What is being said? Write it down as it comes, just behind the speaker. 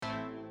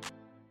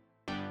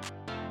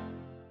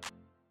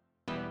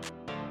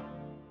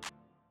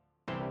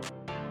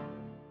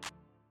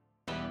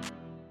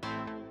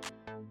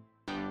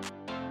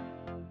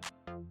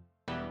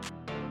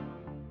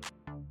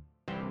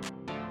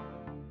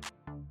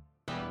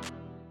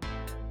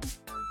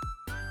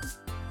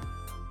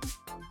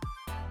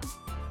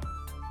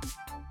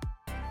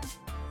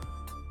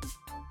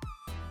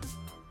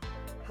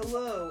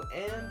Hello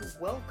and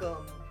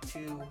welcome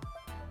to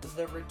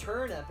the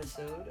return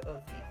episode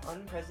of the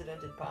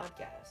Unprecedented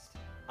Podcast.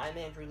 I'm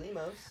Andrew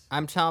Lemos.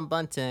 I'm Tom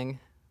Bunting.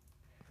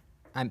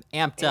 I'm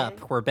amped And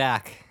up. We're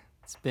back.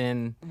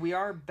 We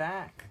are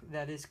back.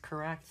 That is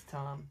correct,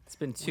 Tom. It's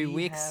been 2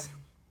 weeks. Have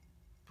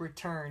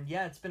returned.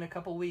 Yeah, it's been a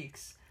couple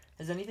weeks.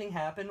 Has anything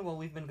happened while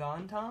we've been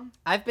gone, Tom?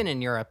 I've been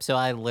in Europe, so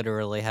I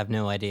literally have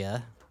no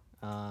idea.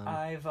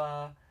 I've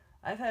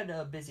had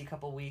a busy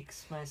couple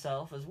weeks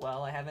myself as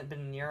well. I haven't been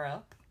in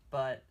Europe,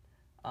 but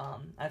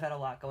I've had a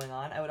lot going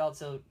on. I would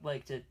also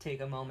like to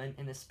take a moment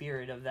in the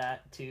spirit of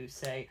that to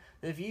say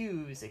the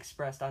views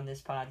expressed on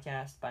this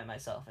podcast by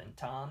myself and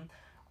Tom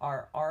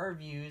are our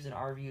views and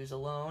our views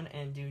alone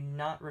and do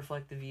not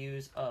reflect the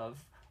views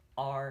of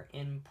our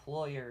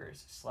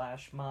employers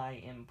 / my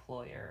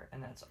employer.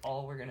 And that's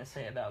all we're going to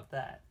say about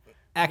that.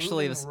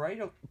 Actually, this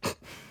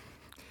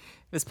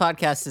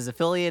podcast is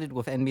affiliated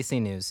with NBC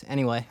News.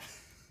 Anyway.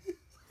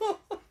 Oh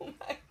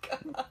my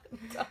god,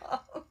 Tom.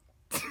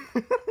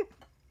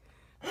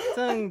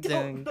 Dun, I don't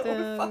dun, know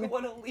dun. if I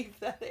want to leave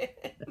that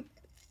in.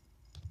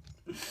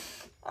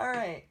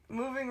 Alright,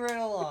 moving right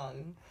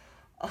along.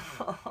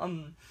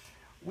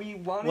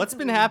 What's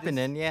been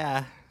happening?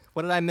 Yeah.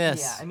 What did I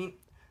miss? Yeah, I mean,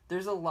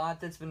 there's a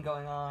lot that's been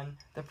going on.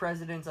 The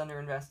president's under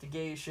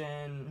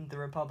investigation. The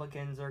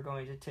Republicans are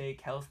going to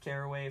take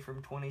healthcare away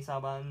from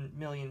 20-some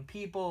million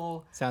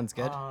people. Sounds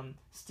good.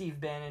 Steve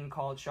Bannon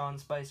called Sean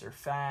Spicer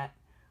fat,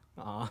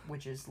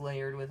 which is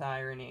layered with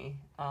irony.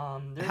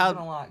 There's been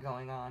a lot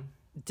going on.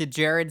 Did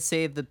Jared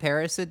save the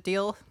Paris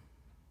deal?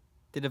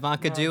 Did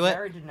Ivanka do it?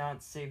 Jared did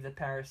not save the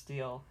Paris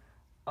deal.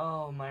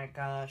 Oh my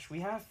gosh,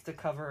 we have to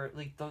cover,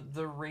 like,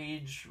 the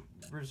rage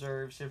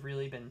reserves have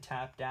really been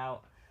tapped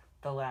out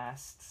the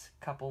last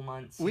couple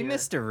months We here.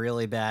 missed a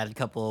really bad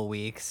couple of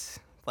weeks.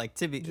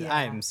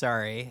 I'm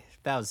sorry.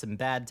 That was some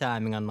bad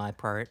timing on my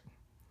part.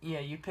 Yeah,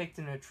 you picked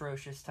an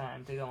atrocious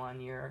time to go on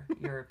your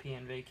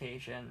European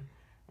vacation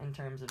in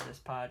terms of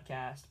this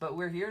podcast. But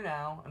we're here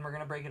now, and we're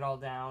going to break it all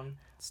down.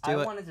 I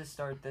wanted to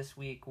start this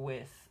week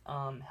with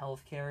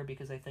healthcare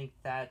because I think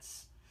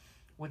that's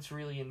what's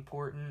really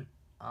important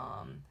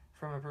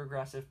from a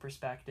progressive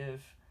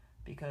perspective,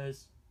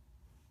 because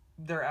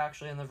they're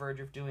actually on the verge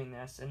of doing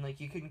this. And, like,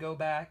 you can go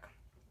back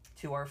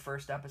to our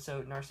first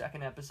episode and our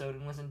second episode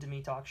and listen to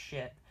me talk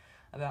shit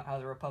about how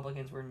the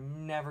Republicans were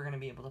never going to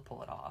be able to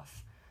pull it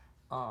off.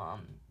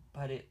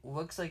 But it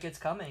looks like it's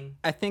coming.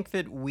 I think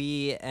that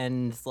we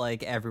and,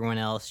 like, everyone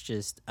else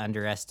just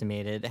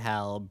underestimated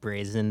how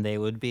brazen they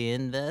would be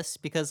in this,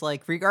 because,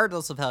 like,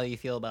 regardless of how you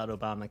feel about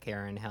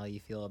Obamacare and how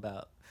you feel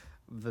about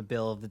the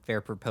bill that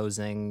they're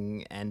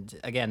proposing, and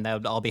again, that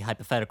would all be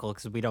hypothetical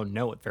because we don't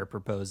know what they're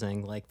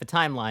proposing. Like, the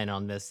timeline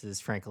on this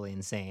is frankly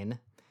insane.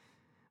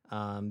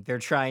 They're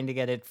trying to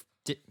get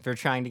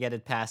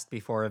it passed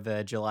before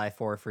the July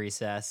 4th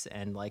recess,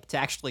 and, like, to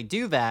actually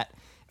do that,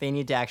 they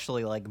need to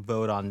actually, like,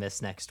 vote on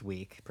this next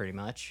week, pretty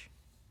much.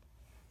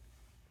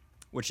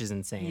 Which is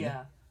insane.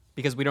 Yeah.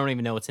 Because we don't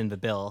even know what's in the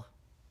bill.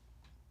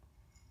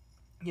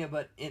 Yeah,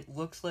 but it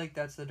looks like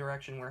that's the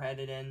direction we're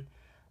headed in.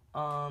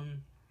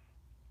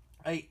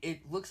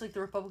 It looks like the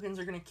Republicans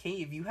are going to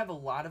cave. You have a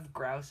lot of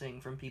grousing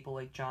from people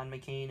like John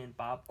McCain and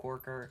Bob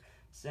Corker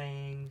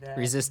saying that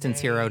Resistance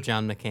hero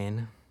John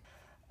McCain.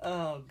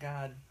 Oh,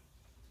 God.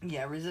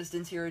 Yeah,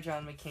 Resistance hero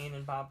John McCain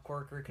and Bob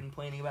Corker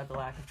complaining about the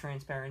lack of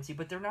transparency,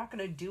 but they're not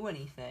going to do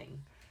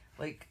anything.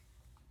 Like,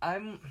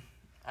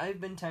 I've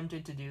been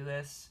tempted to do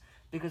this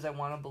because I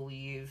want to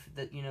believe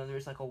that, you know,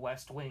 there's like a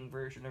West Wing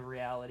version of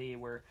reality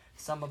where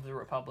some of the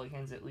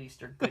Republicans at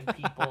least are good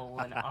people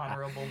and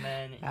honorable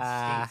men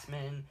and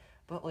statesmen,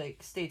 but, like,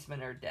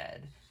 statesmen are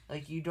dead.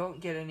 Like, you don't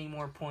get any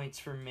more points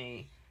from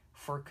me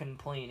for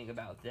complaining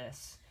about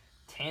this.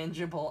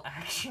 Tangible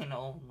action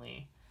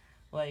only.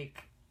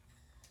 Like,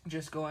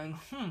 just going,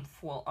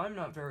 well, I'm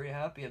not very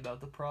happy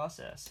about the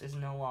process is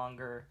no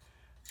longer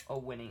a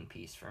winning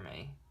piece for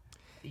me.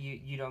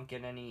 You don't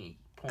get any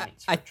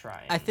points for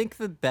trying. I think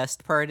the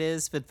best part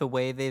is that the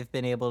way they've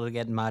been able to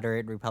get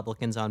moderate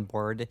Republicans on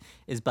board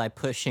is by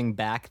pushing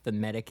back the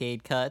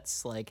Medicaid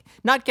cuts. Like,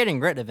 not getting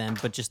rid of them,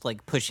 but just,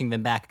 like, pushing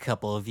them back a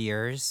couple of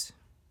years.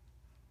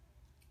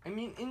 I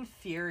mean, in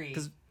theory...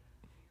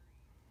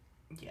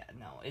 Yeah,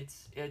 no,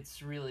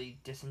 it's really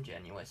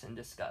disingenuous and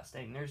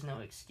disgusting. There's no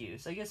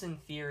excuse. I guess in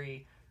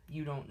theory,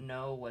 you don't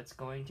know what's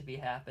going to be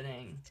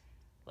happening,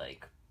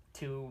 like,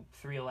 2-3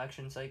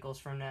 election cycles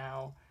from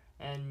now,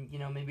 and, you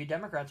know, maybe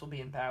Democrats will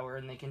be in power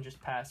and they can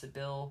just pass a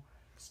bill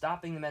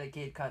stopping the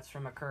Medicaid cuts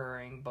from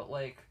occurring, but,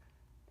 like,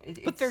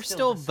 but they're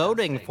still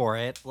voting for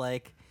it,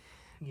 like...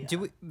 Yeah.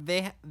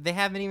 They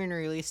haven't even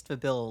released the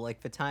bill.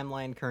 Like, the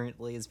timeline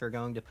currently is they're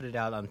going to put it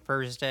out on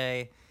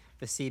Thursday.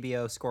 The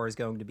CBO score is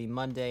going to be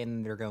Monday,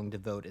 and they're going to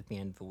vote at the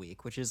end of the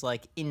week, which is,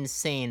 like,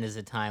 insane as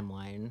a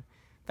timeline.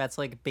 That's,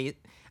 like,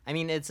 I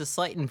mean, it's a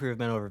slight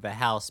improvement over the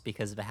House,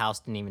 because the House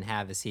didn't even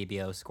have a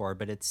CBO score,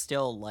 but it's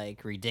still,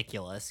 like,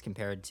 ridiculous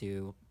compared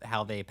to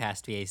how they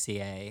passed the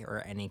ACA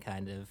or any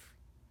kind of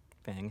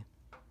thing.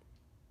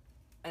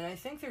 and I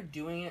think they're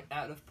doing it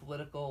out of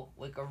political,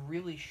 like a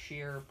really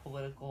sheer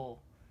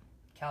political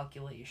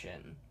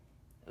calculation.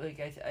 Like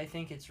I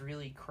think it's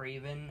really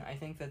craven. I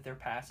think that they're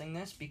passing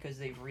this because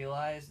they've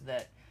realized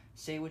that,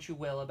 say what you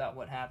will about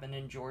what happened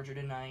in Georgia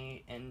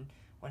tonight and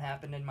what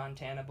happened in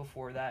Montana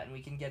before that, and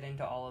we can get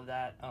into all of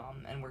that,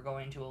 and we're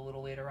going to a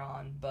little later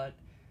on, but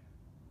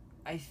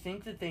I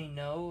think that they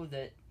know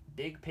that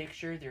big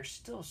picture they're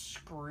still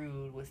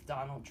screwed with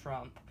Donald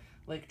Trump.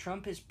 Like,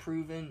 Trump has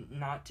proven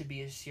not to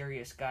be a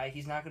serious guy.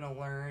 He's not going to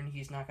learn.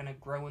 He's not going to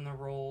grow in the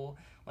role.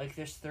 Like,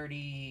 this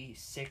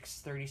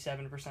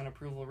 37%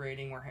 approval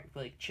rating we're,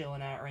 like,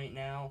 chilling at right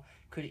now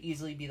could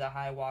easily be the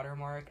high water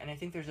mark. And I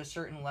think there's a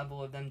certain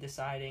level of them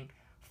deciding,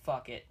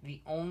 fuck it.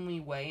 The only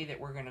way that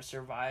we're going to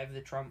survive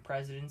the Trump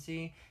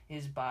presidency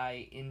is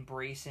by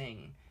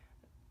embracing,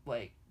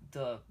 like,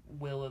 the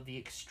will of the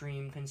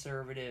extreme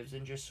conservatives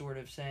and just sort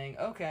of saying,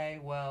 okay,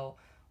 well,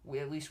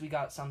 at least we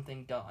got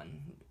something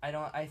done.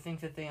 I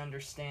think that they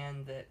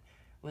understand that,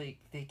 like,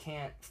 they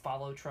can't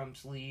follow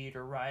Trump's lead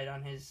or ride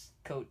on his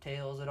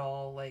coattails at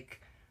all.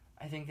 Like,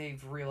 I think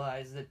they've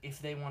realized that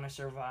if they want to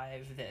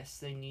survive this,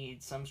 they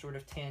need some sort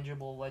of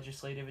tangible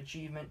legislative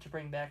achievement to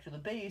bring back to the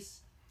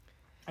base.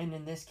 And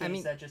in this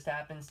case, that just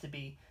happens to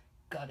be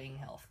gutting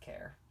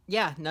healthcare.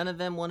 Yeah, none of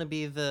them want to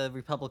be the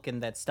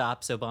Republican that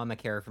stops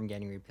Obamacare from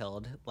getting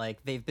repealed.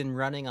 Like, they've been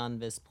running on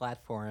this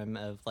platform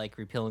of, like,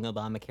 repealing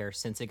Obamacare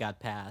since it got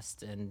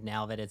passed, and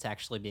now that it's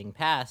actually being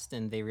passed,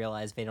 and they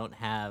realize they don't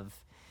have,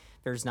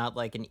 there's not,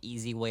 like, an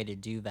easy way to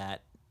do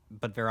that,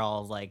 but they're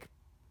all, like,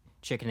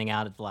 chickening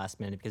out at the last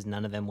minute because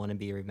none of them want to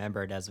be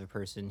remembered as a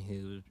person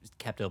who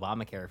kept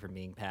Obamacare from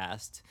being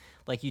passed.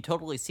 Like, you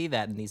totally see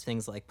that in these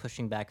things like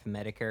pushing back the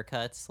Medicare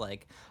cuts.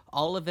 Like,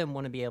 all of them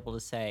want to be able to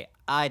say,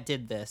 I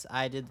did this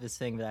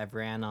thing that I've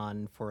ran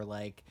on for,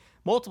 like,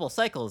 multiple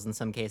cycles in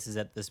some cases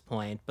at this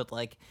point, but,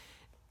 like,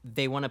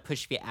 they want to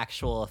push the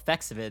actual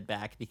effects of it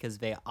back because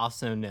they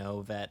also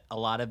know that a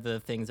lot of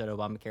the things that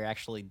Obamacare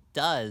actually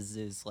does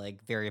is,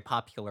 like, very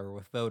popular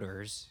with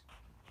voters.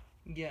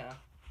 Yeah.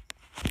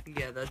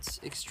 Yeah,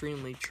 that's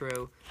extremely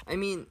true. I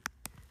mean,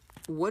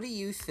 what do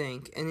you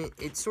think? And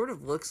it sort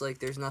of looks like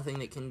there's nothing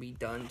that can be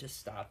done to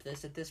stop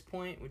this at this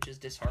point, which is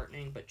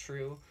disheartening but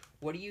true.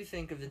 What do you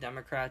think of the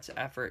Democrats'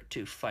 effort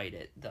to fight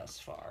it thus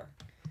far?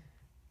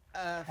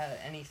 Have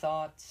any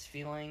thoughts,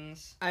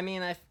 feelings? I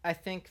mean, I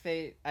think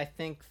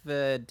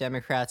the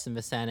Democrats in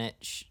the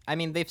Senate. I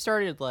mean, they've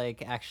started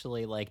like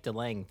actually like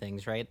delaying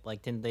things, right?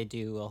 Like, didn't they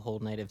do a whole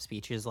night of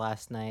speeches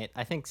last night?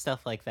 I think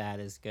stuff like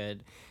that is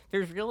good.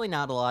 There's really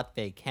not a lot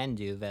they can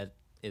do that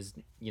is,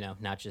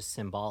 not just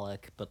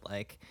symbolic, but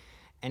like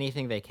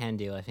anything they can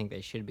do, I think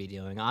they should be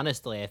doing.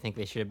 Honestly, I think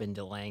they should have been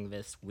delaying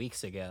this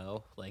weeks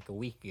ago. Like a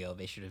week ago,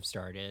 they should have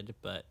started,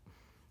 but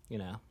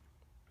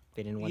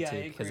they didn't want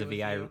to because of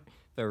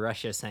the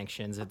Russia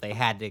sanctions that they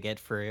had to get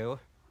through.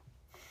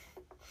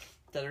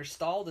 That are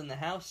stalled in the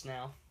House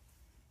now.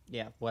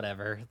 Yeah,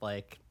 whatever.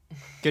 Like,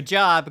 good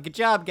job,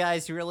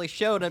 guys. You really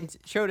showed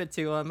it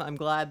to them. I'm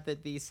glad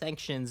that these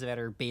sanctions that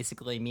are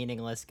basically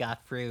meaningless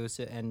got through,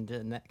 and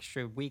an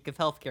extra week of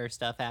healthcare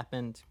stuff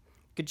happened.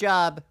 Good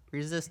job,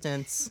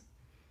 resistance.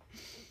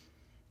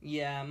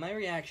 Yeah, my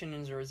reaction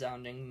is a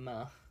resounding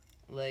meh.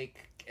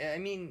 Like, I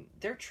mean,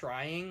 they're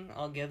trying.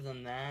 I'll give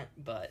them that,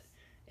 but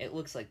it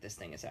looks like this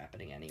thing is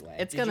happening anyway.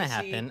 It's going to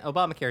happen.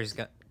 Obamacare's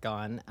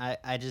gone.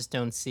 I just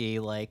don't see,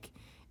 like,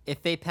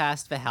 if they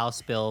passed the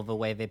House bill the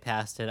way they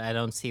passed it, I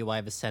don't see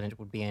why the Senate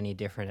would be any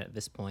different at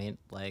this point.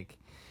 Like,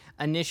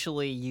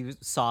 initially you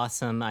saw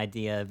some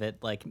idea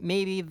that, like,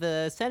 maybe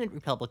the Senate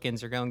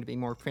Republicans are going to be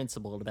more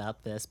principled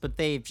about this, but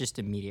they've just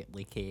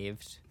immediately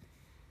caved.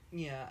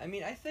 Yeah, I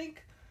mean, I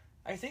think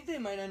they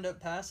might end up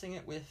passing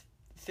it with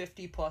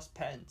 50+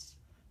 pence.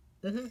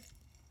 Mm-hmm.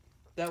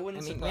 That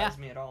wouldn't surprise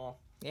me at all.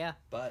 Yeah.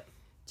 But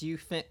do you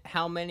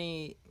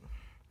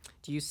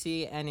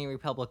see any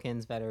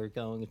Republicans that are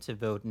going to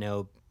vote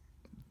no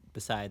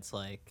besides,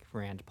 like,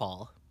 Rand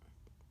Paul?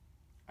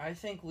 I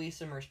think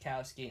Lisa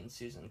Murkowski and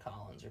Susan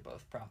Collins are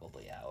both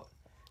probably out.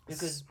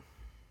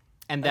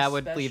 And that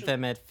would leave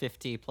them at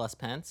 50+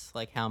 pence?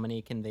 Like, how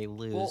many can they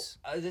lose?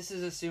 Well, this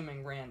is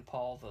assuming Rand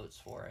Paul votes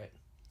for it.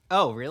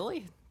 Oh,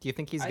 really? Do you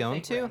think he's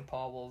going to? Rand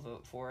Paul will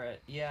vote for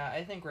it. Yeah,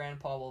 I think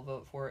Rand Paul will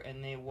vote for it,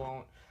 and they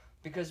won't.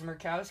 Because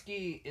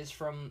Murkowski is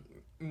from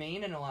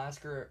Maine and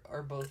Alaska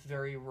are both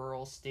very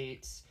rural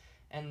states,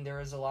 and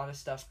there is a lot of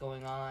stuff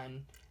going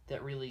on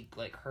that really,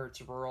 like, hurts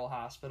rural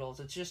hospitals.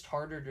 It's just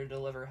harder to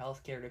deliver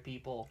healthcare to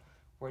people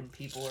when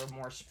people are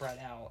more spread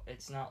out.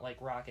 It's not like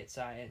rocket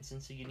science,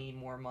 and so you need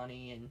more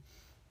money, and,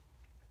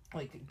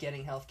 like,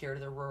 getting healthcare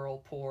to the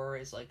rural poor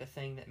is, like, a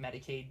thing that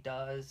Medicaid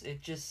does.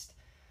 It just,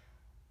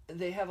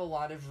 they have a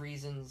lot of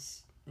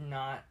reasons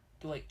not,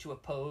 like, to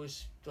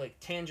oppose, like,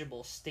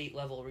 tangible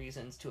state-level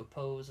reasons to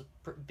oppose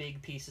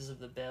big pieces of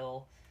the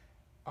bill.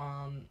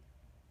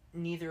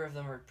 Neither of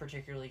them are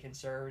particularly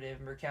conservative.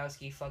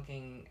 Murkowski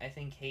fucking, I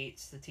think,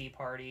 hates the Tea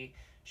Party.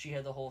 She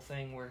had the whole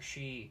thing where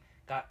she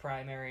got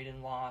primaried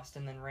and lost,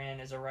 and then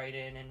ran as a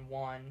write-in and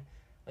won.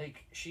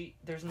 Like,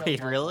 there's no...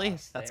 Wait, really?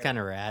 That's kind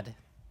of rad.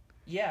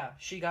 Yeah,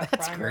 she got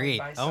That's primaried great.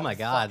 by Oh some my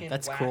god, fucking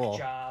that's whack cool.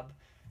 job.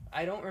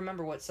 I don't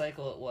remember what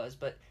cycle it was,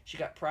 but she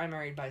got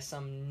primaried by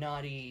some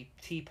nutty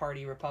Tea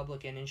Party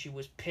Republican, and she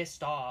was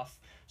pissed off.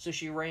 So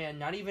she ran,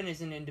 not even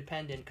as an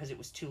independent because it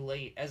was too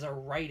late, as a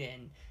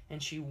write-in,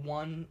 and she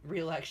won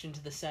re-election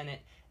to the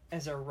Senate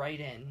as a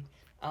write-in.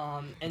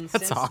 And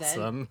That's since then,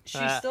 awesome.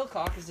 she still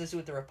caucuses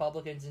with the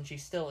Republicans, and she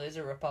still is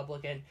a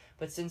Republican.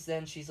 But since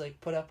then, she's like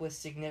put up with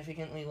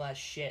significantly less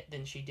shit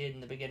than she did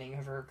in the beginning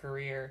of her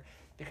career,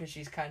 because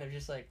she's kind of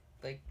just like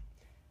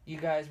you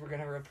guys were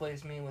gonna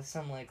replace me with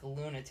some like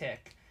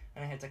lunatic,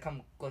 and I had to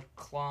come like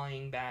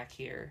clawing back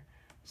here.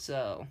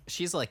 So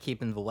She's like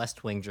keeping the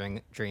West Wing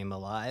dream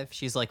alive.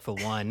 She's like the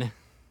one.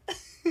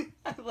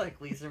 I like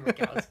Lisa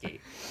Murkowski,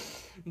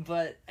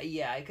 but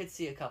yeah, I could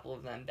see a couple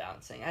of them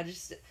bouncing.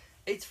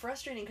 It's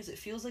frustrating because it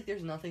feels like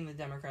there's nothing the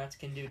Democrats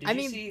can do. Did I you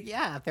mean, see?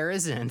 yeah, there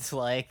isn't.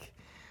 Like,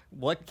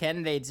 what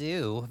can they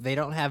do? They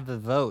don't have the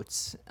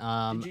votes.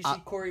 Did you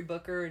see Cory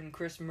Booker and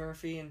Chris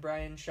Murphy and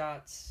Brian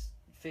Schott's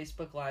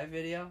Facebook Live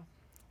video?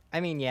 I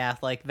mean, yeah,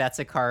 like that's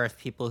a car of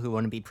people who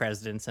want to be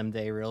president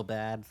someday real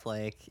bad.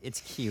 Like, it's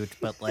cute,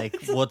 but like,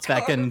 It's a what's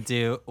that car gonna of-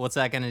 do? What's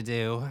that gonna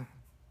do?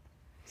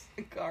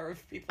 A car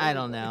of people. I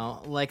don't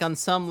know. Like on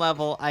some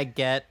level, I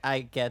get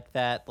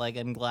that. Like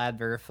I'm glad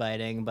they're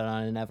fighting, but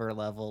on another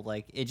level,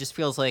 like it just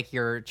feels like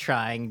you're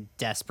trying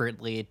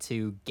desperately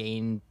to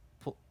gain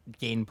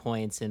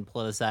points and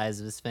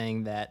politicize this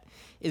thing that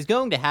is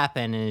going to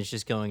happen and is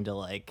just going to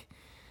like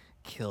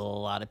kill a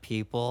lot of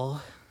people.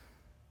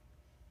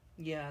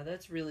 Yeah,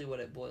 that's really what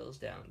it boils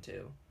down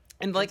to.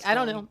 And like It's I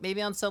don't fun. know,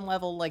 maybe on some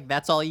level, like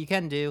that's all you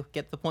can do.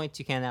 Get the points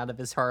you can out of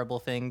this horrible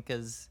thing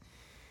because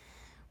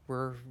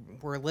we're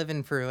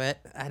living through it.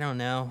 I don't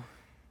know.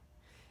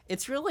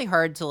 It's really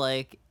hard to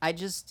like.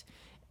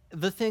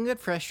 The thing that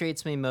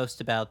frustrates me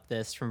most about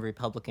this from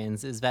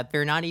Republicans is that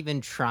they're not even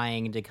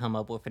trying to come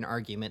up with an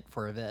argument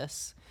for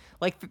this.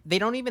 Like they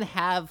don't even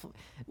have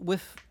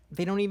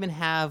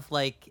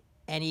like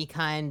any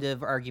kind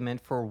of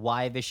argument for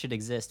why this should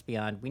exist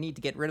beyond we need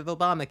to get rid of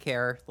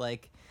Obamacare.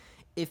 Like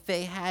if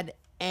they had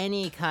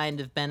any kind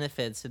of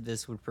benefits that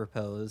this would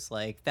propose,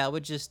 like that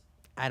would just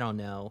I don't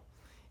know.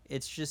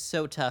 It's just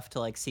so tough to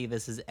like see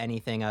this as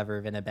anything other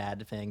than a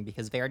bad thing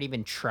because they aren't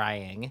even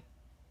trying.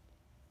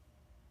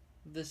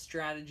 The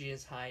strategy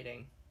is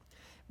hiding.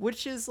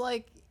 Which is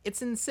like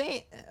it's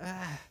insane.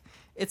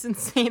 It's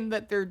insane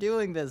that they're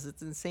doing this.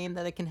 It's insane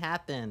that it can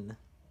happen.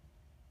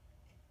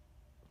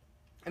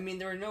 I mean,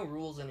 there are no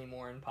rules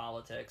anymore in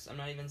politics. I'm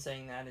not even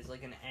saying that as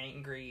like an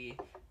angry,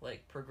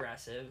 like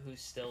progressive who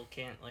still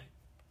can't like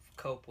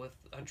cope with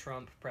a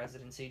Trump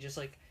presidency. Just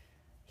like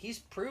he's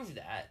proved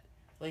that.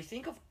 Like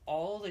think of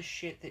all the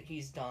shit that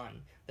he's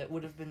done that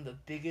would have been the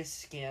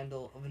biggest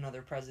scandal of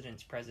another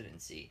president's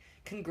presidency.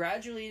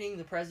 Congratulating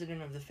the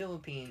president of the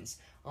Philippines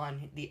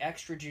on the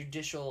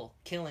extrajudicial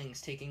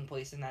killings taking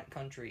place in that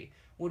country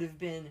would have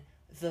been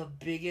the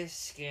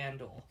biggest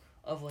scandal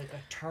of like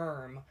a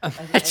term of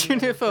any Imagine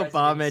other if Obama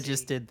presidency.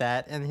 just did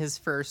that and his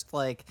first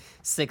like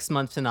 6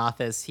 months in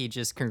office, he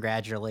just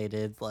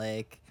congratulated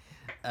like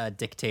a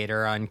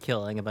dictator on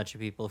killing a bunch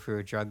of people through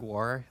a drug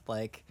war.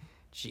 Like,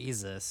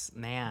 Jesus,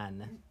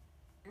 man.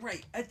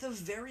 Right. At the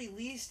very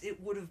least,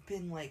 it would have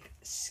been like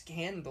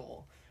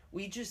scandal.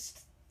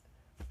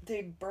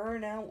 They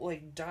burn out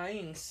like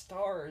dying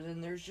stars,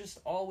 and there's just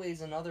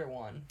always another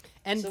one.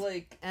 And So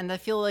like, and I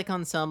feel like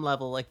on some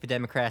level, like the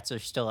Democrats are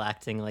still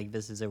acting like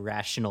this is a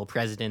rational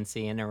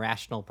presidency and a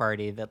rational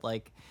party that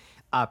like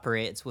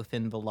operates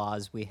within the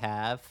laws we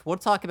have. We'll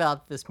talk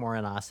about this more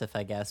in Asif,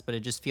 I guess, but it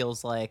just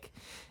feels like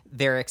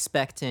they're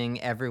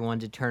expecting everyone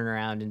to turn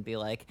around and be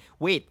like,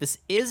 "Wait, this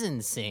is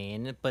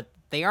insane," but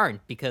they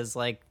aren't because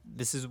like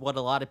this is what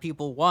a lot of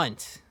people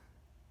want.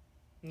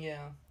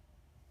 yeah,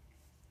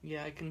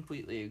 yeah, I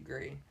completely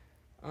agree.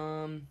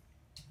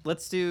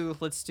 Let's do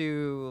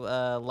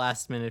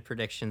last minute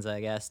predictions,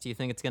 I guess. Do you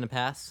think it's gonna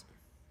pass?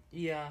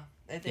 Yeah,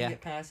 I think Yeah.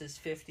 it passes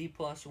 50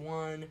 plus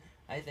 1.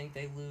 I think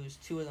they lose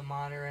 2 of the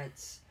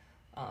moderates.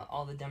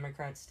 All the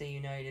Democrats stay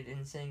united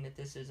in saying that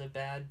this is a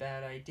bad,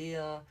 bad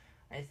idea.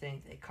 I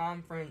think they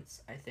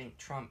conference. I think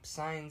Trump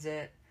signs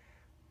it.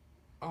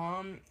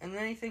 And then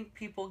I think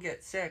people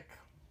get sick,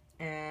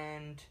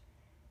 and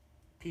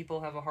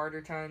people have a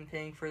harder time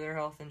paying for their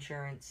health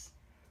insurance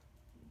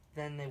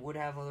than they would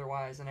have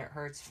otherwise, and it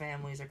hurts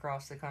families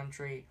across the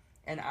country.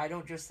 And I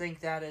don't just think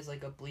that as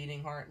like a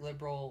bleeding heart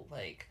liberal,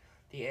 like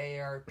the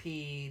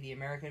AARP, the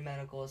American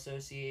Medical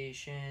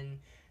Association,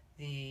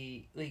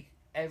 the like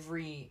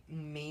every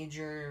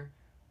major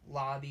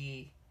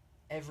lobby,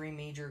 every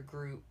major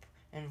group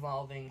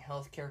involving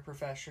healthcare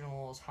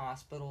professionals,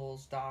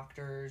 hospitals,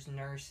 doctors,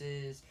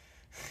 nurses,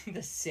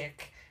 the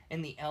sick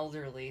and the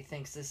elderly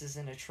thinks this is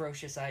an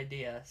atrocious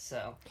idea.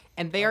 So,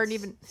 and they aren't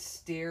even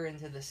steer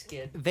into the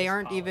skid. they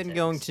aren't even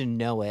going to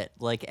know it.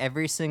 Like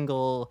every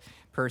single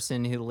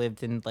person who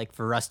lived in like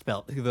the Rust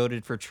Belt who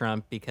voted for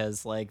Trump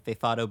because like they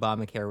thought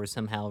Obamacare was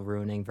somehow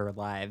ruining their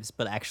lives,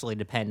 but actually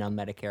depend on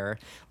Medicare.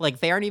 Like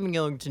they aren't even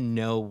going to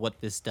know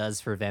what this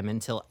does for them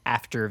until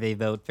after they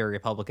vote their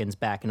Republicans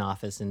back in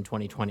office in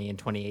 2020 and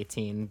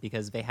 2018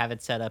 because they have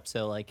it set up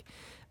so like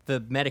the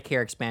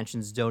Medicare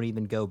expansions don't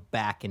even go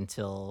back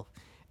until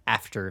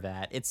after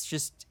that. It's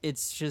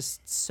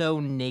just so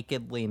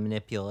nakedly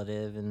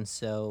manipulative and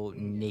so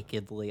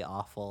nakedly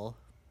awful.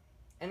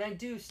 And I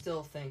do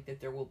still think that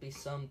there will be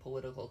some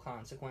political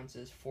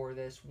consequences for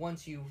this.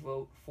 Once you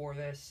vote for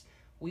this,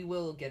 we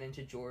will get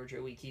into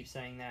Georgia. We keep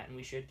saying that, and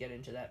we should get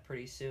into that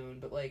pretty soon.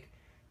 But like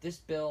this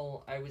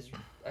bill,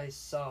 I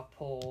saw a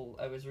poll.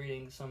 I was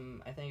reading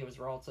some. I think it was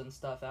Ralston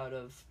stuff out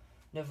of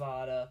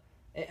Nevada.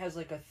 It has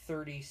like a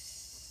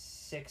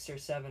 36 or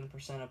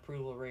 7%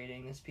 approval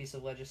rating. This piece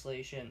of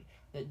legislation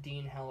that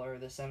Dean Heller,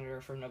 the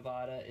senator from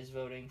Nevada, is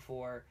voting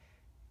for,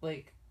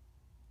 like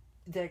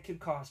that could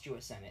cost you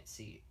a Senate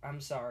seat.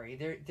 I'm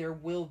sorry. There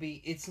will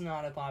be. It's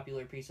not a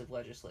popular piece of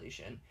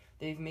legislation.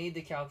 They've made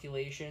the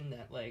calculation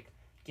that like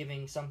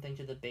giving something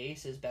to the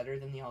base is better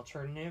than the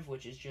alternative,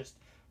 which is just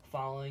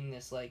following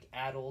this like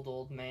addled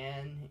old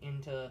man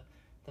into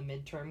the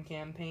midterm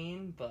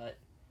campaign. But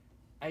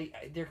I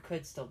there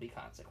could still be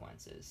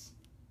consequences.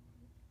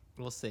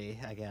 We'll see,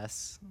 I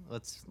guess.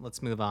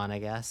 Let's move on, I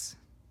guess.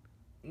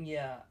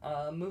 Yeah.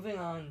 Moving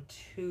on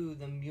to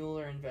the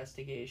Mueller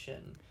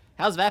investigation.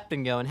 How's that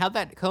been going? How'd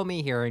that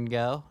Comey hearing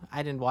go?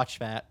 I didn't watch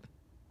that.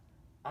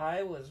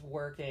 I was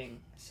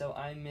working, so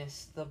I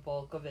missed the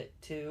bulk of it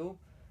too.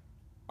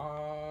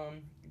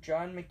 John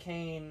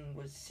McCain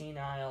was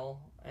senile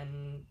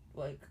and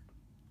like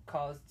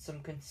caused some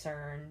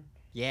concern.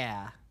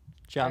 Yeah,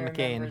 John I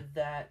McCain. remember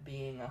that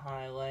being a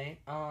highlight.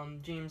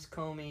 James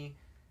Comey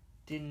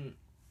didn't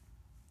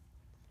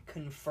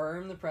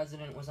confirm the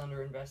president was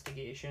under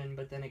investigation,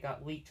 but then it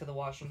got leaked to the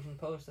Washington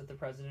Post that the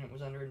president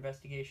was under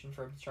investigation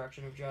for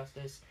obstruction of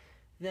justice.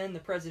 Then the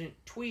president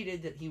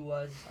tweeted that he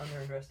was under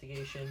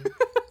investigation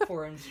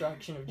for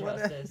obstruction of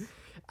justice.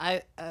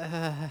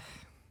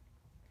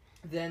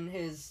 Then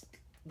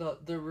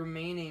the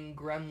remaining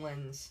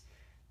gremlins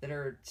that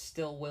are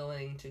still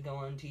willing to go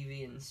on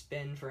TV and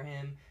spin for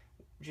him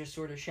just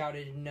sort of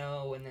shouted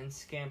no and then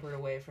scampered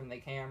away from the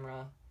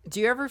camera. Do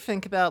you ever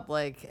think about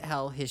like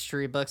how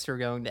history books are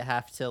going to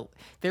have to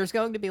there's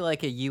going to be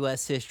like a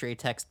US history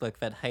textbook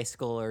that high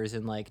schoolers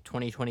in like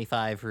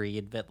 2025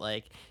 read that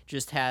like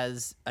just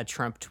has a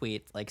Trump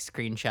tweet like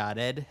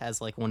screenshotted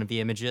as like one of the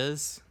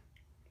images?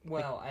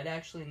 Well, I'd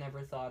actually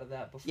never thought of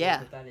that before, Yeah.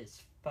 but that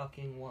is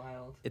fucking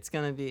wild. This is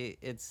going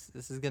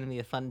to be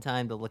a fun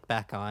time to look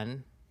back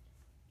on.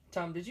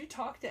 Tom, did you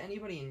talk to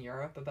anybody in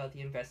Europe about the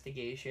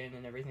investigation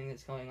and everything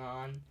that's going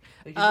on?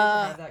 Like, did you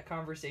ever have that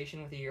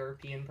conversation with a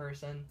European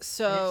person?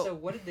 So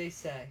what did they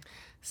say?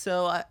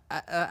 So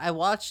I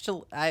watched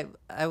I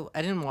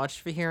didn't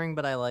watch the hearing,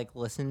 but I like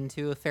listened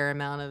to a fair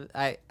amount of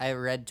I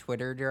read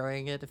Twitter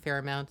during it a fair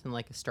amount in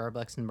like a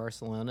Starbucks in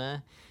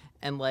Barcelona.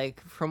 And like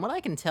from what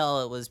I can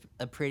tell, it was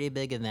a pretty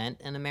big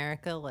event in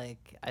America.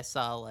 Like I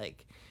saw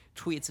like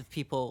tweets of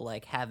people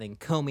like having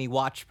Comey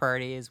watch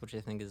parties, which I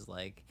think is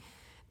like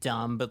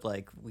dumb, but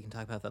like we can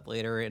talk about that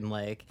later. And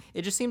like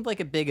it just seemed like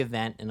a big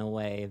event in a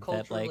way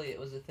Culturally, that like it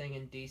was a thing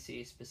in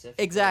DC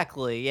specifically.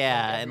 exactly,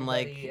 yeah, Like, and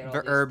like everybody at all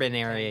the these urban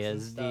think tanks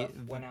and areas,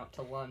 stuff went out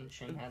to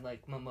lunch and had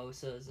like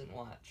mimosas and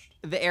watched.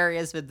 the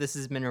areas that this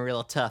has been a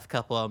real tough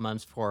couple of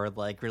months for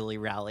like really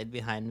rallied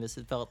behind this.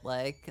 It felt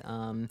like,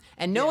 and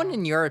no one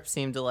in Europe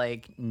seemed to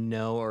like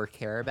know or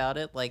care about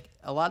it. Like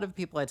a lot of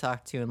people I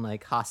talked to in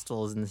like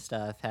hostels and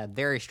stuff had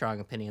very strong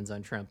opinions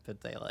on Trump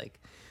that they like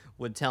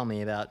would tell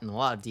me about in a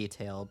lot of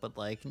detail, but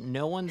like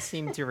no one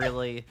seemed to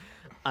really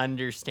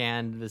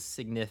understand the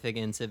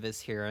significance of his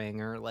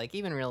hearing or like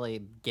even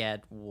really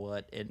get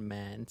what it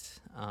meant.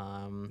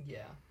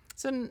 Yeah.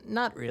 So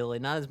not really,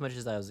 not as much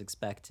as I was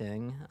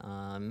expecting,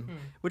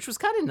 which was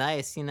kind of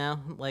nice, you know?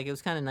 Like, it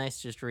was kind of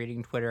nice just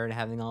reading Twitter and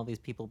having all these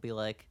people be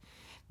like,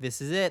 this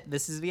is it,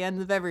 this is the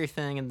end of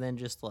everything, and then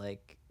just,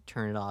 like,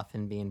 turn it off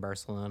and be in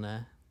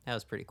Barcelona. That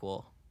was pretty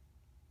cool.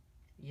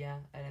 Yeah,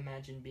 I'd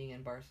imagine being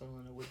in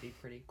Barcelona would be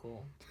pretty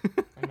cool.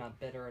 I'm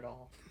not bitter at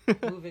all.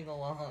 Moving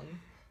along.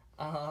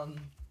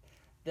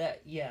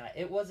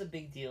 It was a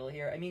big deal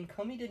here. I mean,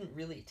 Comey didn't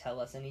really tell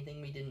us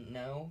anything we didn't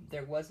know.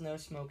 There was no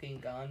smoking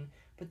gun,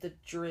 but the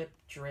drip,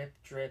 drip,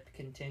 drip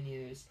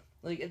continues.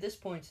 Like, at this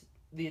point,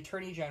 the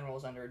Attorney General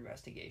is under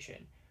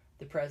investigation.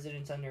 The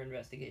President's under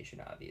investigation,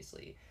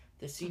 obviously.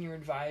 The senior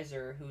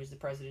advisor, who is the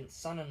President's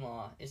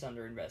son-in-law, is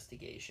under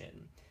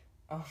investigation.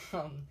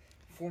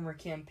 Former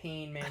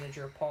campaign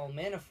manager Paul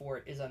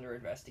Manafort is under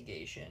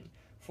investigation.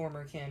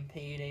 Former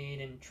campaign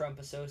aide and Trump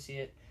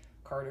associate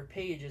Carter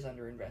Page is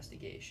under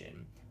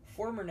investigation.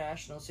 Former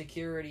National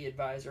Security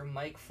Advisor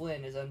Mike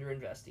Flynn is under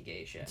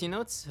investigation. Do you know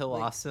what's so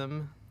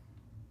awesome?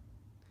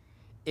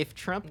 If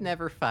Trump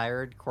never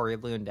fired Corey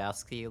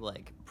Lewandowski,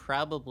 like,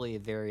 probably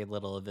very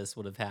little of this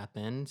would have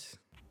happened.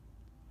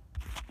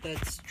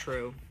 That's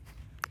true.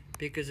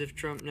 Because if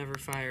Trump never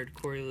fired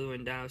Corey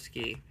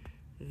Lewandowski,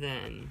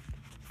 then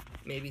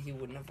maybe he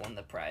wouldn't have won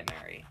the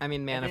primary. I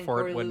mean,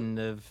 Manafort wouldn't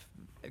have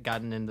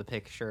gotten in the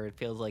picture. It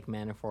feels like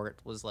Manafort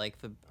was, like,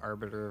 the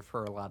arbiter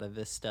for a lot of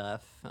this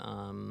stuff.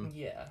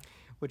 Yeah.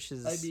 Which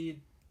is... I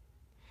mean...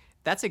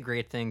 That's a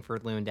great thing for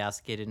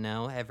Lewandowski to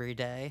know every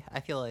day.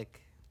 I feel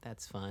like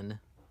that's fun.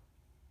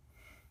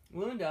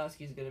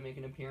 Lewandowski's going to make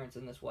an appearance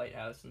in this White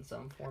House in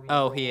some form.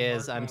 Oh, he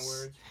is.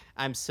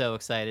 I'm so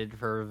excited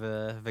for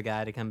the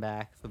guy to come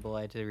back, the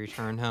boy to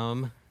return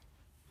home.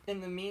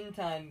 In the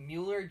meantime,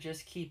 Mueller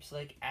just keeps,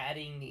 like,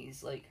 adding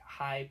these, like,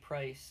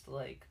 high-priced,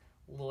 like,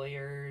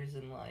 lawyers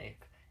and,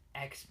 like,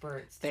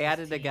 experts. They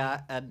added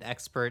an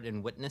expert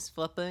in witness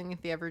flipping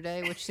the other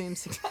day, which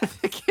seems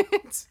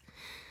significant.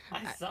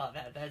 I saw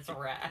that. That's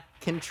rad.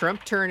 Can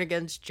Trump turn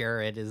against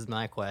Jared is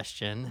my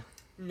question.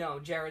 No,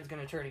 Jared's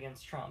going to turn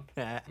against Trump.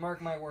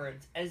 Mark my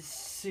words. As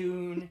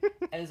soon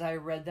as I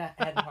read that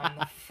headline,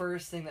 the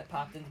first thing that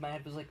popped into my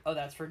head was like, oh,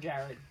 that's for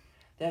Jared.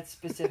 That's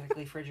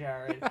specifically for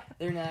Jared.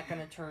 They're not going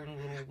to turn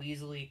little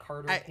Weasley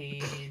Carter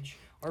Page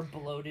or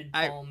bloated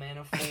Paul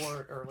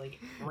Manafort or,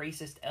 like,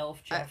 racist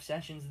elf Jeff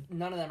Sessions.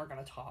 None of them are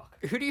going to talk.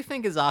 Who do you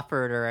think is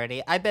offered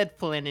already? I bet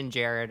Flynn and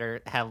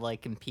Jared have,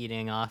 like,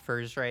 competing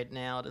offers right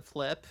now to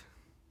flip.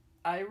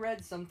 I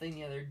read something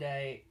the other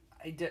day.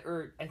 I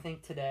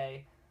think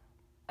today.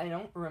 I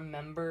don't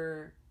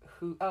remember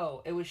who...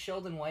 Oh, it was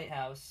Sheldon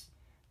Whitehouse,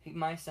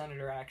 my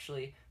senator,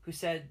 actually, who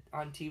said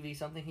on TV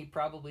something he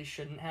probably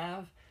shouldn't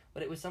have,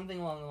 but it was something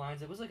along the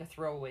lines... It was like a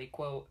throwaway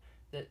quote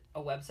that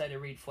a website, a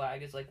Read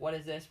Flag, is like, what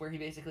is this? Where he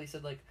basically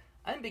said, like,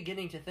 I'm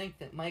beginning to think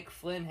that Mike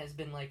Flynn has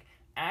been, like,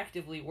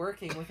 actively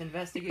working with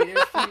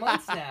investigators for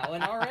months now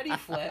and already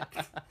flipped.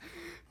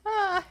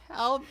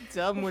 How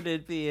dumb would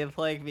it be if,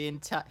 like,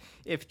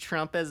 if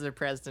Trump as the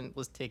president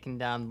was taken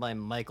down by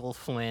Michael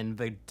Flynn,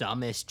 the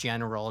dumbest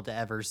general to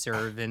ever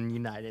serve in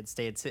United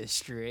States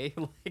history?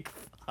 Like,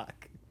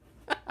 fuck.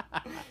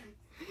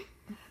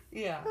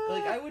 Yeah,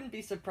 like, I wouldn't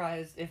be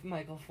surprised if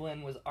Michael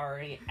Flynn was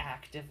already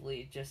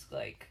actively just,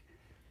 like,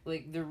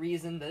 the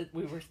reason that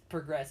we were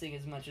progressing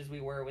as much as we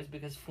were was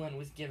because Flynn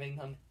was giving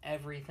them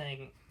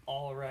everything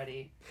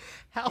already.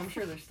 I'm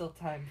sure there's still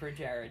time for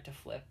Jared to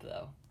flip,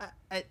 though.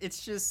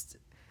 It's just...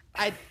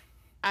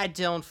 I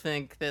don't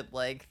think that,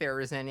 like, there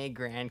was any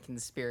grand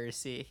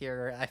conspiracy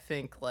here. I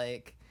think,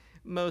 like,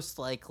 most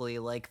likely,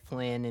 like,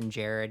 Flynn and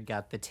Jared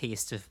got the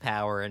taste of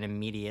power and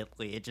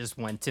immediately it just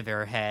went to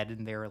their head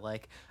and they were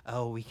like,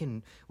 oh, we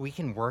can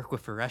work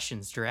with the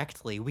Russians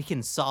directly. We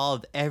can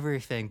solve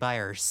everything by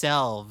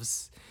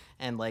ourselves.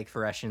 And, like, the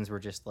Russians were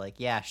just like,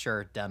 yeah,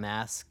 sure,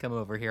 dumbass, come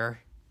over here.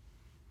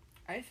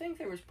 I think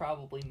there was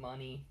probably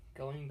money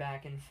going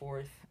back and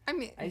forth. I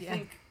mean, I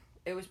think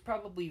it was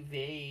probably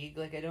vague.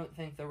 Like, I don't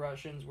think the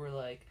Russians were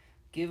like,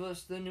 give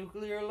us the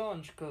nuclear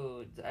launch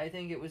codes. I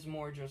think it was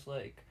more just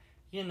like,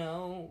 you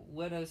know,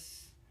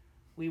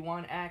 we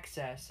want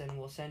access and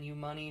we'll send you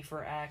money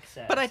for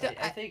access. But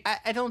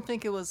I don't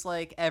think it was,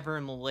 like, ever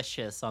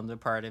malicious on the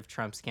part of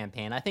Trump's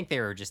campaign. I think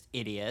they were just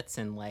idiots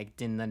and, like,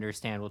 didn't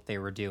understand what they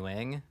were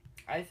doing.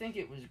 I think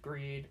it was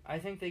greed. I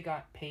think they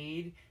got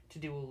paid to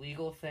do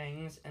illegal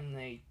things and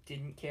they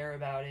didn't care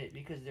about it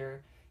because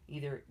they're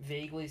either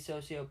vaguely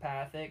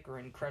sociopathic or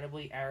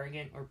incredibly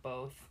arrogant or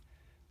both.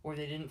 Or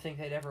they didn't think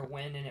they'd ever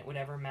win and it would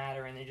ever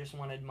matter and they just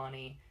wanted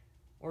money.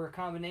 Or a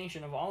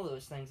combination of all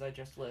those things I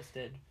just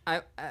listed.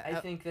 I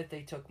think that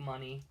they took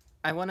money.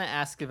 I want to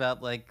ask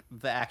about, like,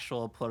 the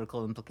actual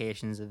political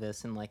implications of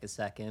this in, like, a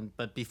second.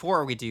 But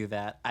before we do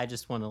that, I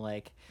just want to,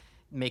 like,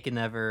 make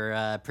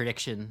another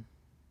prediction.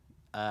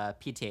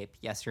 P-tape,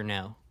 yes or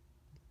no?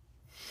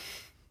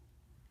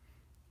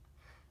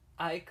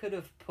 I could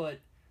have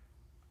put,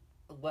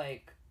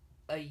 like,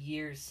 a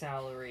year's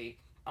salary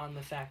on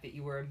the fact that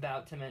you were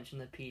about to mention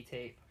the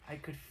P-tape. I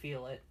could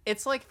feel it.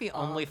 It's, like, the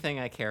only thing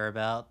I care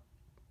about.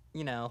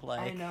 You know,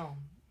 like... I know.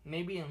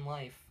 Maybe in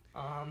life.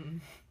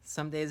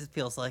 Some days it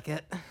feels like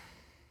it.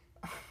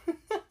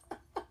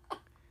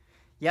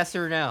 Yes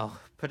or no?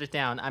 Put it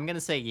down. I'm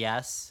gonna say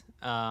yes.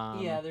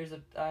 Yeah,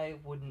 I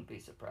wouldn't be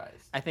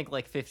surprised. I think,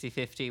 like,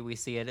 50-50 we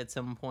see it at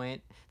some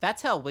point.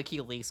 That's how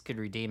WikiLeaks could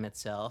redeem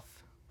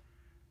itself.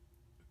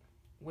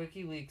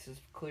 WikiLeaks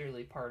is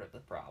clearly part of the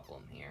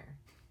problem here.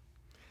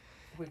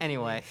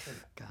 Anyway,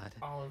 God.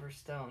 Oliver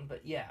Stone,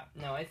 but yeah,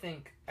 no, I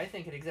think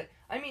it exists.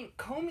 I mean,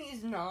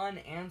 Comey's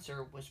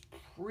non-answer was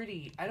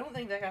pretty... I don't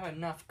think that got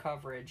enough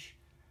coverage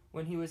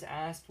when he was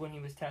asked when he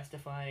was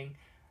testifying,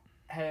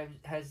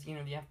 has, you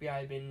know, the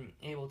FBI been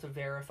able to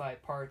verify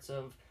parts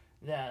of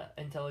the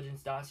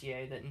intelligence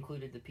dossier that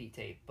included the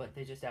P-tape, but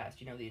they just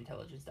asked, you know, the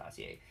intelligence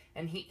dossier.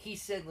 And he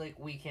said, like,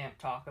 we can't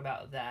talk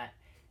about that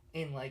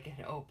in, like,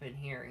 an open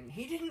hearing.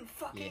 He didn't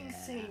fucking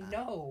say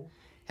no.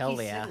 Hell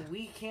he yeah. said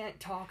we can't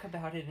talk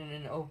about it in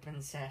an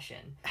open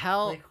session.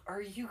 How... Like,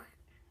 are you...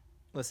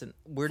 Listen,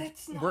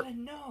 That's we're not a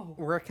no.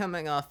 we're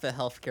coming off a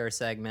healthcare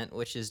segment,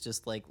 which is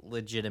just like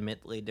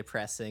legitimately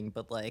depressing.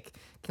 But like,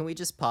 can we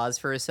just pause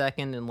for a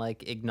second and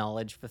like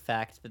acknowledge the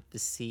fact that the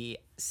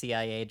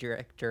CIA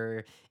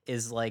director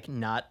is like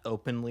not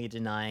openly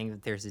denying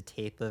that there's a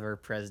tape of our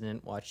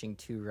president watching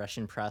two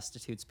Russian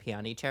prostitutes pee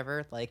on each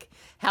other? Like,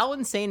 how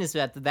insane is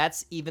that?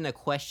 That's even a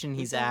question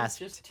He he's said it was asked,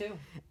 just two.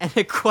 and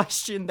a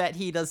question that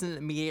he doesn't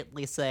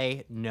immediately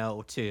say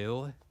no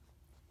to.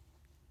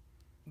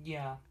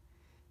 Yeah.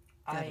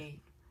 God.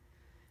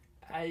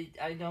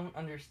 I don't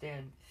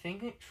understand.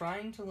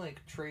 Trying to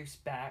like trace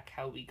back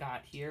how we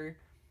got here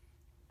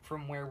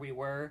from where we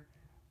were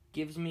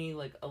gives me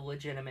like a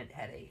legitimate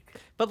headache.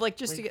 But like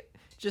Like,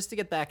 just to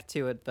get back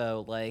to it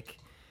though, like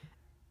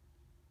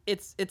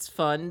it's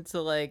fun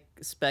to like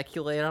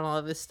speculate on all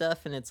of this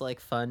stuff, and it's like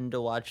fun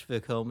to watch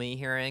the Comey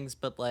hearings,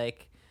 but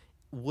like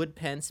would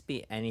Pence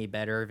be any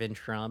better than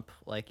Trump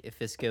like if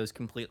this goes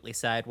completely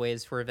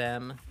sideways for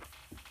them?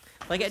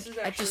 Like this is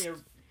actually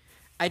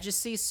I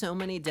just see so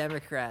many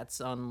Democrats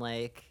on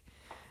like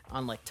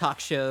talk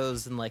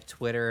shows and like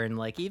Twitter and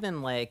like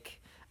even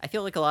like I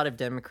feel like a lot of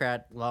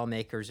Democrat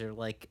lawmakers are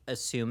like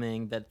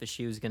assuming that the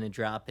shoe's going to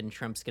drop and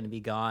Trump's going to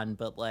be gone,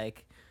 but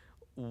like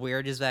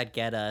where does that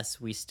get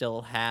us? We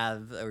still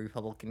have a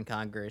Republican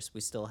Congress. We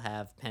still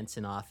have Pence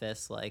in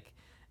office. Like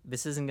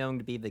this isn't going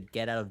to be the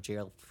get out of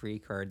jail free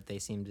card they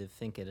seem to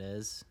think it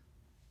is.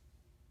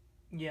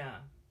 yeah.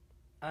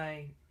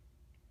 I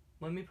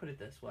Let me put it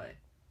this way.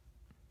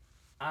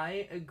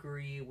 I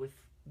agree with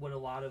what a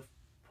lot of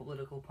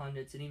political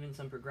pundits and even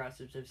some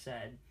progressives have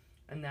said,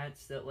 and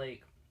that's that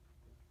like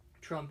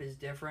Trump is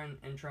different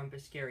and Trump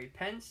is scary.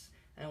 Pence,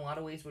 in a lot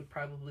of ways, would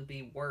probably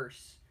be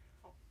worse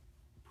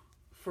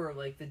for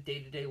like the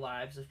day-to-day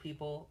lives of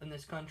people in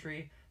this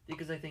country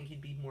because I think he'd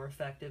be more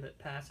effective at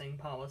passing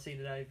policy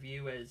that I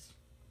view as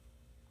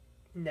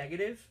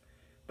negative.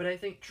 But I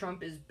think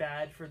Trump is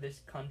bad for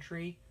this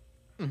country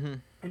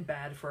and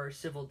bad for our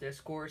civil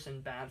discourse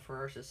and bad for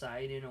our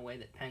society in a way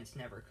that Pence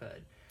never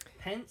could.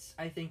 Pence,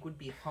 I think, would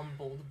be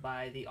humbled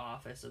by the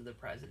office of the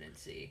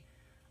presidency.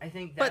 I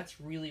think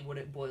that's really what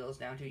it boils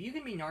down to. You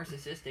can be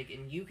narcissistic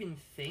and you can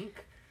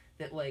think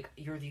that like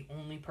you're the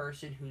only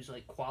person who's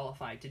like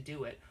qualified to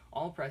do it.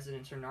 All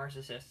presidents are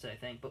narcissists, I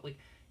think, but like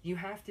you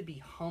have to be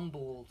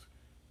humbled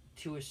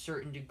to a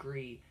certain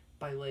degree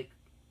by like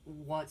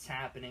what's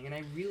happening. And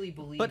I really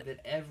believe that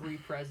every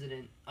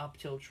president up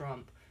till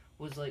Trump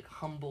was like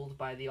humbled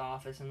by the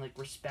office and like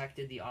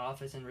respected the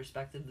office and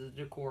respected the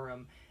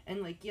decorum.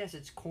 And like yes,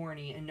 it's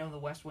corny and no, the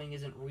West Wing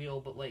isn't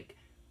real, but like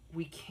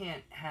we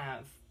can't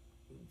have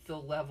the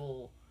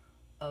level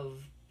of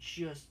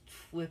just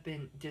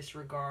flippant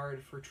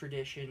disregard for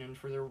tradition and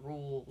for the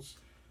rules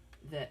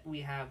that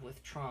we have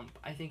with Trump.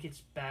 I think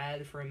it's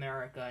bad for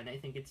America and I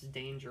think it's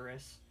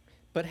dangerous.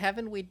 But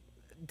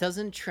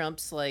doesn't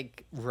Trump's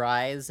like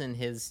rise in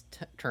his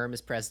term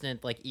as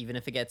president, like even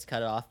if it gets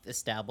cut off,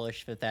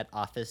 establish that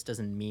office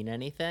doesn't mean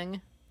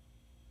anything?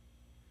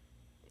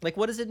 Like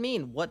what does it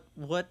mean? What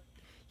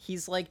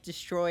he's like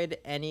destroyed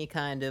any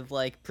kind of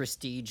like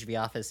prestige the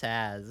office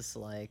has,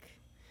 like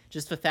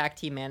just the fact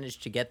he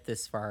managed to get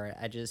this far.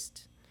 I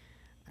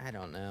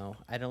don't know.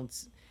 I don't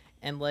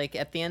and like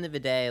at the end of the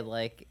day,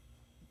 like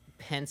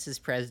Pence as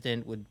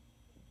president would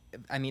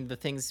I mean the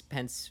things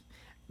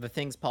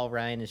Paul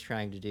Ryan is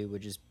trying to do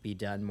would just be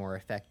done more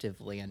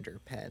effectively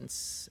under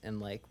Pence. And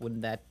like,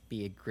 wouldn't that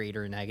be a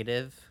greater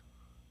negative?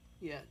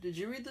 Yeah. Did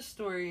you read the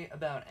story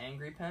about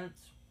Angry Pence?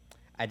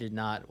 I did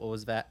not. What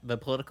was that? The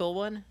political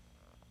one?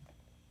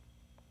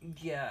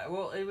 Yeah.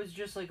 Well, it was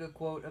just like a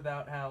quote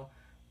about how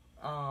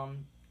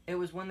it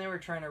was when they were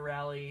trying to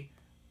rally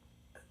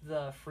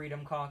the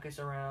Freedom Caucus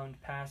around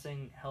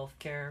passing health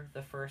care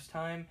the first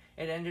time.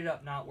 It ended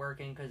up not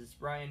working because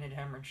Ryan had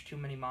hemorrhaged too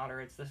many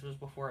moderates. This was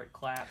before it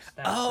collapsed.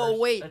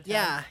 Attempt.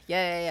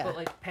 Yeah. But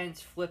like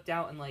Pence flipped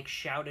out and like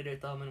shouted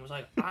at them and was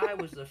like, "I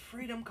was the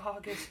Freedom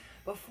Caucus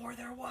before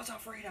there was a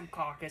Freedom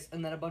Caucus,"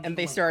 and then a bunch of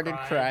they started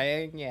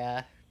crying.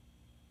 Yeah.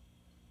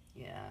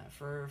 Yeah,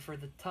 for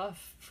the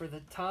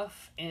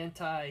tough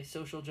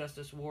anti-social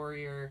justice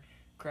warrior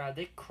crowd,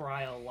 they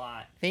cry a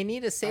lot. They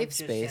need a safe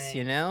space,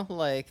 you know?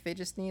 Like they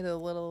just need a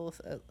little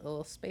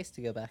space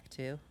to go back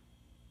to.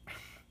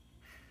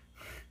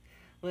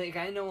 Like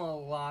I know a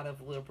lot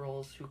of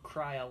liberals who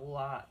cry a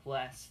lot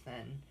less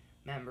than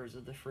members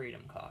of the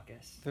Freedom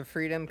Caucus. The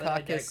Freedom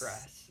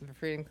Caucus. The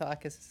Freedom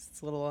Caucus is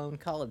its little own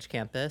college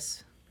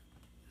campus.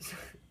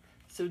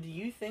 So do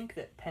you think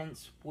that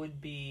Pence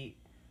would be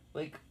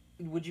like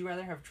would you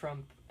rather have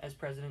Trump as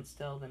president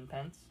still than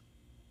Pence?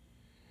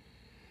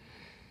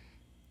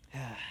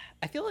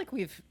 I feel like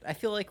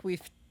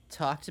we've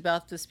talked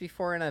about this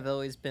before, and I've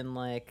always been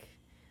like,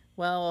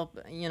 well,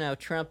 you know,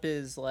 Trump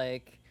is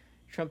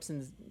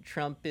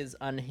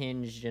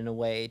unhinged in a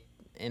way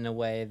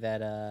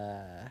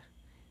that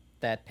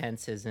that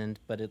Pence isn't,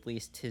 but at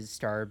least his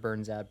star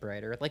burns out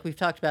brighter. Like we've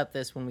talked about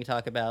this when we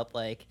talk about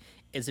like,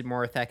 is it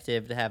more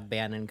effective to have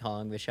Bannon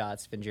calling the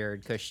shots than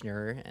Jared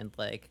Kushner? And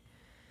like,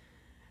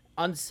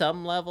 On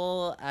some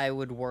level, I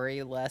would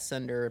worry less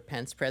under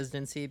Pence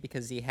presidency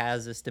because he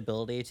has a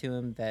stability to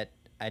him that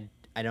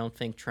I don't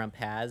think Trump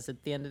has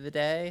at the end of the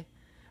day.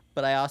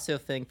 But I also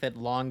think that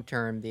long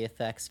term, the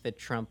effects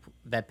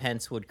that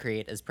Pence would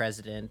create as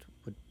president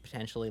would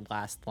potentially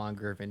last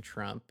longer than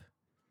Trump.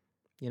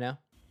 You know?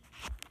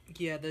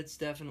 Yeah, that's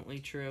definitely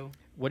true.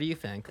 What do you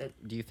think?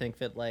 Do you think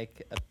that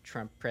like a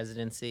Trump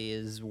presidency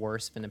is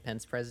worse than a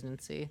Pence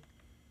presidency?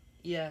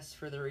 Yes,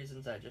 for the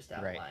reasons I just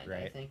outlined.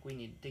 Right. I think we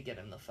need to get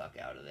him the fuck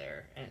out of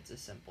there, and it's as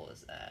simple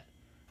as that.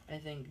 I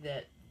think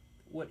that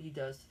what he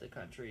does to the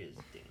country is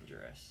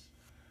dangerous.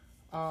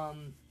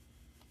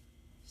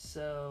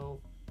 So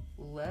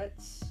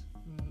let's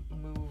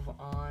move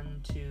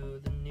on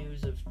to the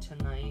news of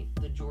tonight,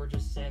 the Georgia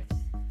 6th.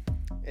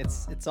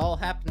 It's all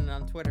happening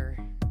on Twitter.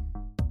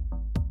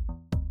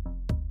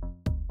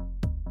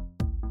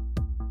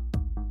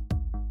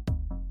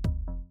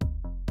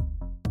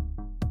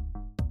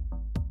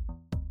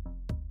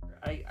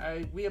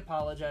 We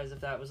apologize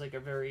if that was like a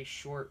very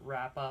short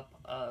wrap up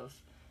of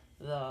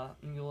the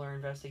Mueller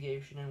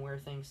investigation and where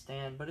things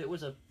stand, but it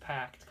was a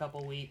packed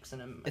couple weeks,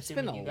 and I'm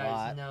assuming you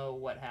guys know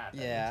what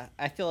happened. Yeah,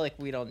 I feel like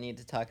we don't need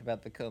to talk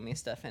about the Comey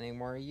stuff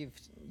anymore.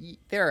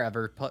 There are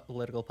other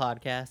political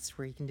podcasts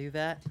where you can do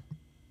that.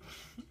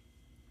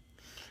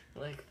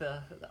 Like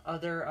the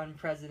other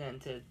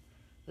unprecedented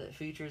that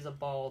features a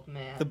bald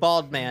man. The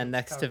bald man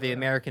next to the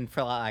American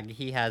flag.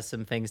 He has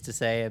some things to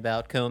say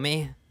about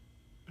Comey.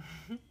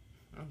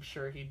 I'm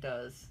sure he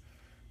does.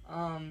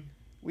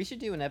 We should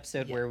do an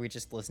episode where we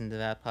just listen to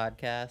that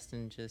podcast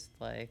and just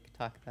like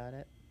talk about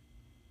it.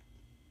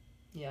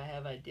 Yeah, I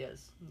have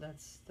ideas.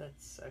 That's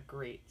a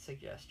great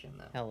suggestion,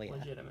 though. Hell yeah.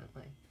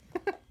 Legitimately.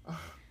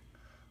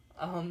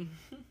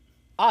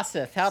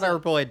 Asif, how'd our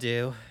boy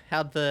do?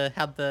 How'd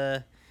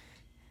the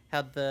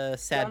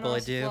sad boy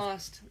do?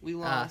 We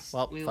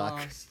lost. We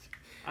lost.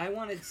 I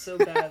wanted so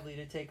badly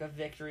to take a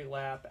victory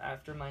lap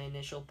after my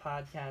initial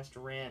podcast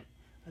rant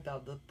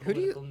about the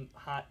political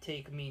hot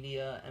take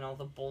media and all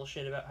the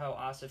bullshit about how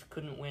Asif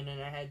couldn't win in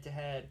a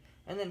head-to-head,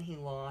 and then he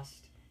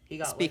lost. He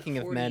got Speaking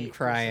like of men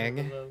crying,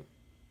 of the vote.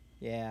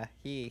 Yeah,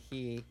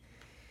 he.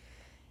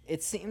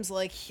 It seems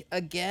like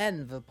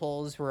again the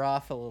polls were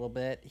off a little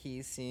bit.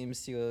 He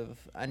seems to have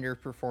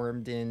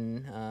underperformed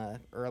in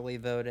early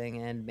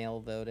voting and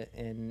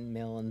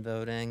mail-in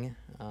voting.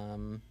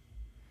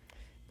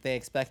 They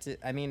expected.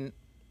 I mean,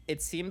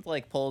 it seemed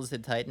like polls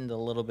had tightened a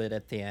little bit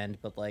at the end,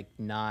 but like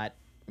not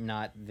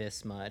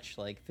this much.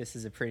 Like, this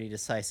is a pretty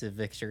decisive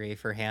victory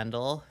for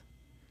Handel.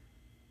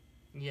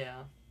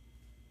 Yeah.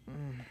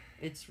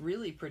 It's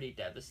really pretty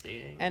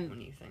devastating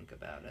when you think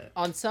about it.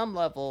 On some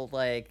level,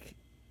 like,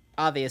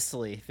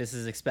 obviously, this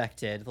is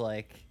expected.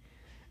 Like,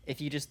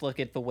 if you just look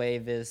at the way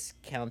this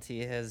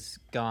county has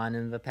gone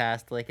in the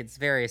past, like, it's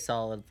very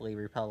solidly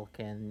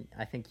Republican.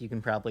 I think you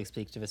can probably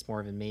speak to this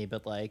more than me,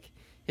 but, like,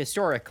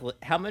 historically,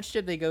 how much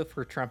did they go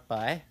for Trump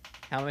by?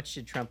 How much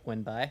did Trump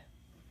win by?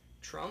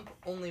 Trump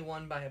only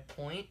won by a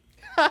point.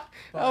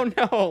 Oh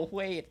no!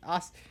 Wait,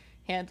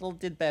 Handel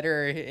did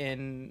better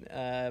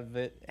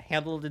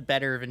Handel did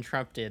better than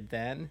Trump did.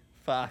 Then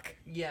fuck.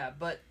 Yeah,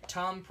 but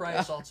Tom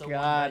Price also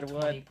won by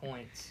 20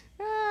 points.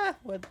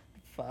 What?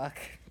 Fuck.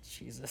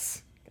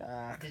 Jesus.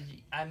 God.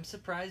 I'm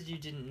surprised you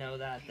didn't know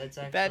that. That's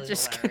actually that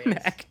just hilarious.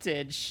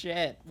 Connected.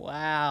 Shit.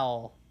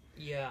 Wow.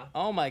 Yeah.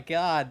 Oh my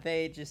God!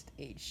 They just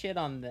ate shit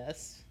on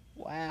this.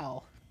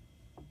 Wow.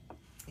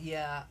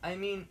 Yeah, I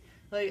mean.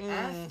 Like,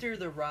 after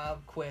the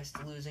Rob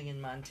Quist losing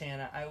in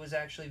Montana, I was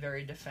actually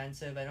very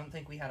defensive. I don't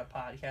think we had a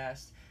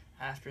podcast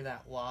after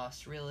that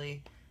loss,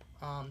 really.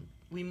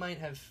 We might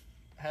have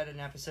had an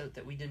episode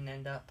that we didn't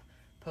end up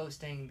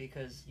posting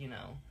because, you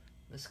know,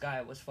 the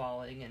sky was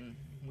falling and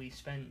we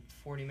spent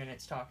 40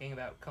 minutes talking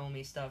about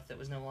Comey stuff that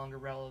was no longer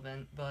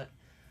relevant. But,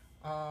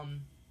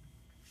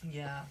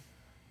 yeah.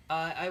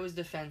 I was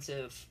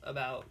defensive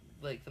about,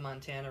 like, the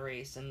Montana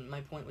race, and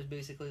my point was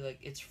basically, like,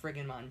 it's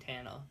friggin'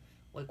 Montana.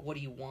 Like, what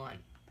do you want?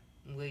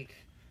 Like,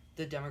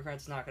 the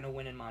Democrats not going to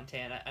win in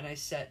Montana. And I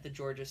set the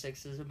Georgia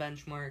 6 as a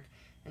benchmark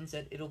and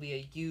said it'll be a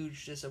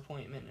huge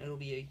disappointment. It'll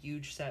be a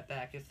huge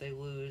setback if they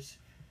lose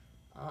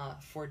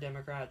for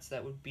Democrats.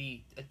 That would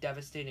be a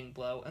devastating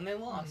blow. And they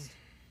lost.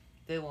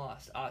 They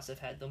lost. Asif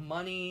had the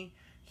money.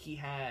 He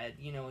had,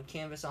 you know, a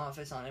canvas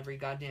office on every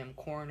goddamn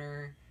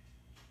corner.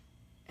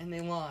 And they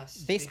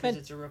lost. Because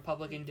it's a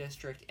Republican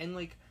district. And,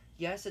 like,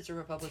 yes, it's a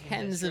Republican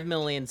district. Tens of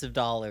millions of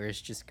dollars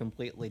just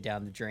completely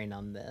down the drain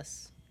on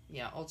this.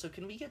 Yeah, also,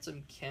 can we get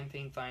some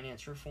campaign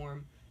finance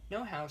reform?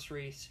 No House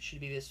race should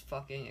be this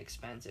fucking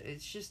expensive.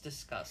 It's just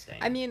disgusting.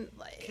 I mean,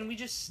 can we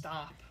just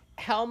stop?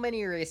 How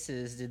many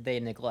races did they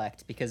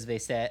neglect because they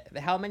said...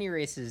 How many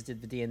races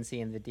did the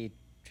DNC and the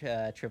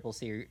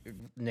DCCC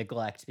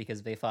neglect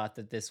because they thought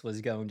that this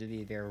was going to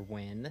be their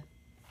win?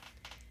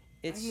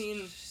 I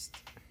mean,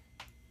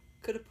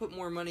 could have put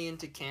more money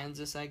into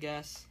Kansas, I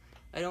guess.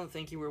 I don't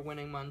think you were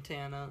winning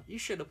Montana. You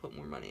should have put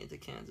more money into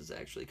Kansas,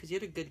 actually, because you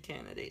had a good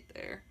candidate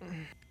there.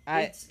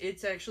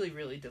 It's actually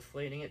really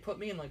deflating. It put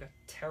me in, like, a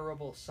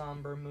terrible,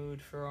 somber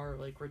mood for our,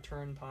 like,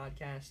 return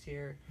podcast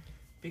here.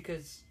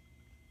 because,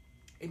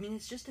 I mean,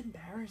 it's just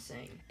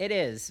embarrassing. It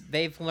is.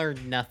 They've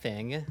learned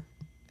nothing.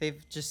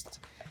 They've just.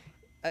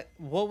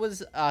 What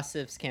was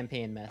Asif's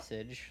campaign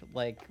message?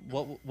 Like,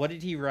 what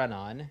did he run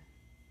on?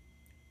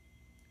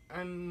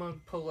 I'm a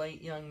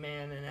polite young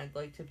man and I'd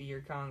like to be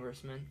your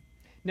congressman.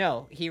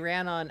 No, he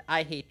ran on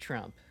 "I hate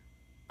Trump."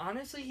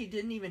 Honestly, he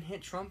didn't even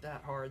hit Trump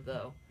that hard,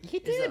 though. He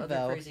did,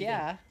 though.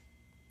 Yeah.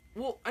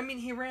 Well, I mean,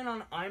 he ran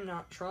on "I'm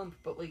not Trump,"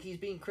 but, like, he's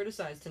being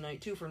criticized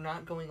tonight, too, for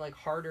not going, like,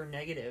 hard or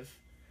negative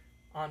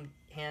on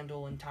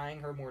Handel and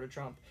tying her more to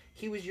Trump.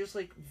 He was just,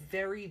 like,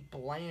 very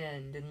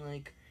bland and,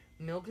 like,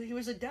 he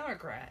was a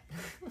Democrat.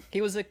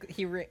 he was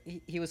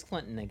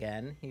Clinton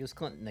again. He was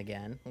Clinton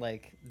again.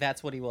 Like,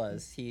 that's what he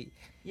was. He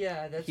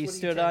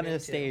stood on a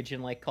stage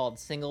and, like, called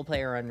single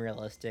player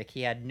unrealistic.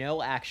 He had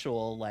no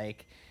actual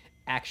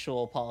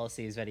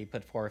policies that he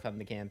put forth on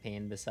the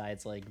campaign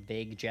besides, like,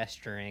 vague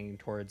gesturing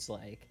towards,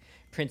 like,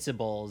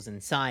 principles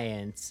and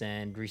science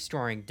and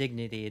restoring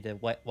dignity to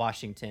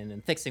Washington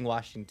and fixing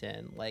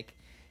Washington. Like,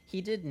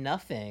 he did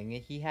nothing.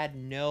 He had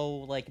no,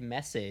 like,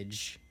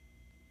 message.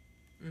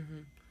 Mm-hmm.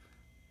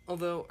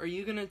 Although, are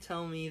you gonna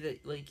tell me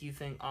that, like, you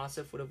think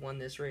Asif would have won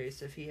this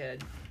race if he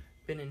had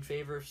been in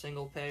favor of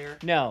single payer?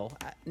 No.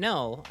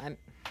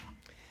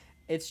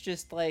 It's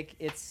just, like,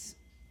 it's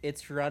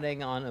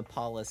running on a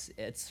policy.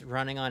 It's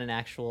running on an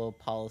actual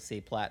policy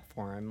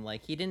platform.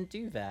 Like, he didn't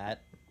do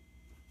that.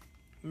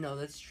 No,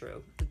 that's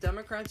true. The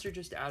Democrats are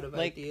just out of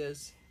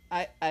ideas.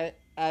 I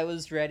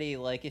was ready,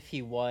 like, if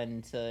he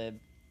won to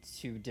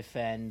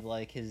defend,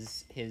 like,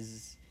 his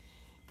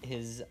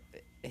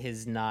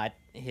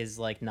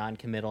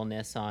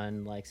non-committalness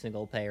on, like,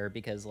 single payer,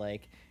 because,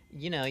 like,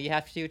 you know, you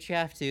have to do what you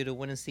have to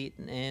win a seat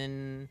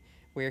in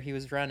where he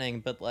was running,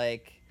 but,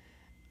 like,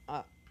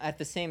 at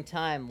the same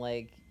time,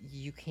 like,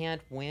 you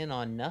can't win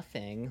on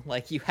nothing.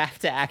 Like, you have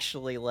to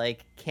actually,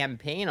 like,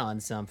 campaign on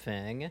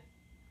something.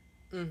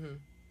 Mm-hmm.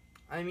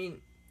 I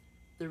mean,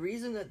 the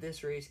reason that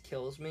this race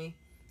kills me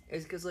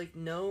is because, like,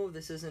 no,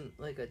 this isn't,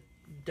 like, a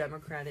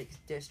Democratic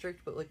district,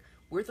 but, like,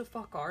 where the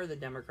fuck are the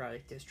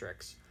Democratic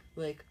districts?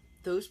 Like,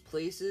 those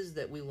places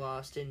that we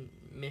lost in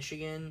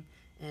Michigan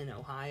and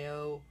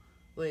Ohio,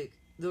 like,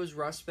 those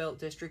Rust Belt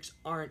districts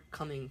aren't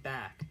coming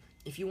back.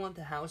 If you want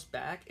the House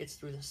back, it's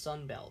through the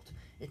Sun Belt.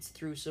 It's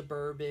through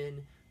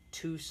suburban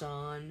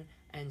Tucson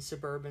and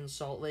suburban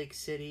Salt Lake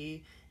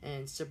City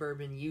and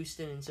suburban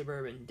Houston and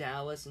suburban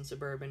Dallas and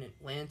suburban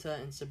Atlanta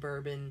and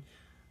suburban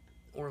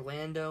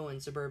Orlando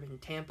and suburban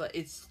Tampa.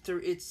 It's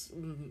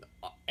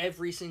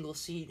every single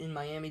seat in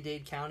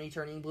Miami-Dade County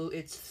turning blue.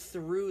 It's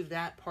through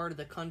that part of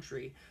the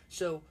country.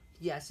 So,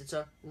 yes, it's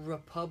a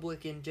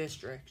Republican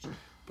district,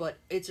 but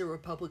it's a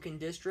Republican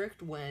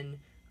district when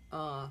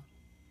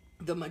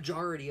the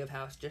majority of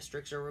House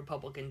districts are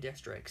Republican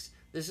districts.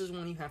 This is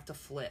when you have to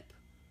flip.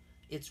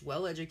 It's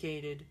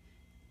well-educated.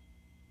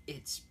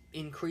 It's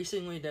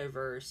increasingly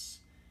diverse.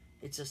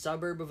 It's a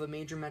suburb of a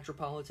major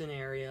metropolitan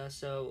area,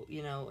 so,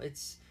 you know,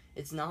 it's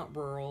not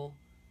rural.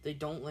 They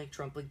don't like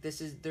Trump. Like,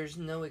 there's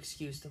no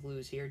excuse to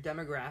lose here.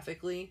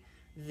 Demographically,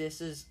 this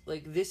is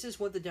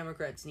what the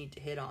Democrats need to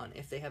hit on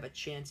if they have a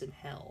chance in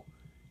hell.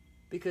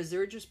 Because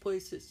there are just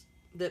places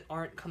that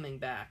aren't coming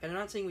back. And I'm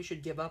not saying we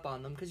should give up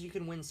on them, because you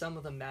can win some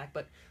of them back,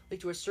 but,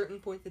 like, to a certain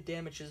point, the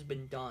damage has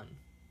been done.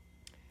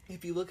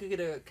 If you look at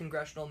a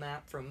congressional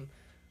map from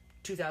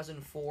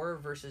 2004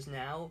 versus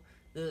now,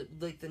 the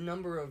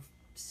number of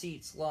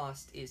seats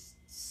lost is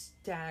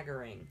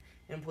staggering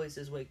in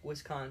places like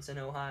Wisconsin,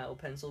 Ohio,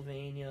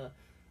 Pennsylvania,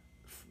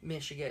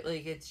 Michigan.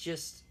 Like, it's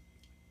just,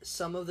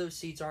 some of those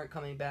seats aren't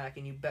coming back,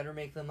 and you better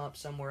make them up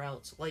somewhere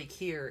else. Like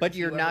here, but if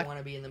you're you not want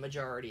to be in the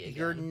majority again.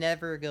 You're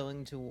never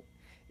going to,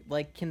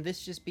 like, can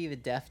this just be the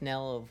death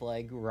knell of,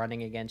 like,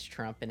 running against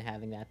Trump and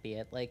having that be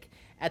it? Like,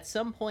 at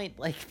some point,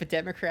 like, the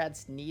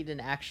Democrats need an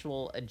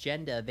actual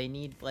agenda. They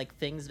need, like,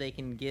 things they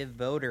can give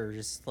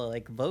voters to,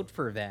 like, vote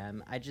for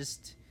them. It's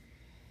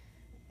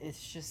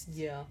just,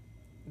 yeah.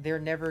 They're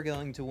never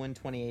going to win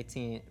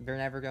 2018. They're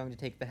never going to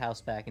take the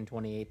House back in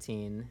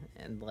 2018,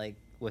 and, like,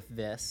 with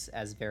this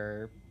as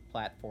their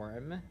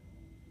platform.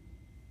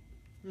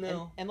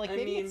 No, and like,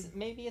 maybe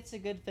it's a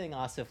good thing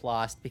Asif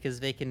lost, because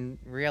they can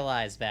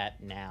realize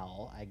that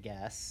now, I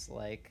guess.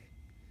 Like,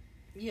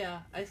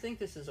 yeah, I think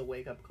this is a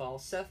wake-up call.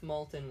 Seth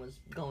Moulton was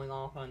going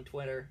off on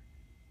Twitter.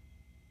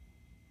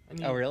 I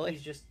mean, oh, really?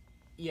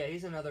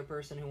 He's another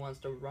person who wants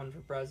to run for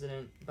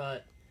president,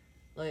 but,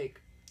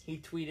 like, he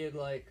tweeted,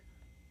 like,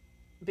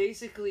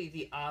 basically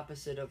the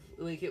opposite of,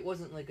 like, it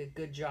wasn't like a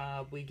good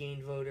job, we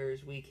gained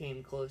voters, we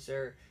came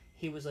closer.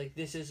 He was like,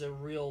 this is a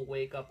real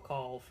wake-up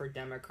call for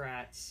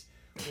Democrats.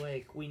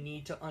 Like, we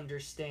need to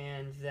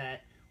understand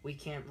that we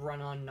can't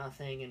run on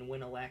nothing and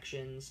win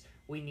elections.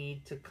 We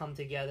need to come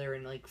together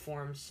and, like,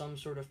 form some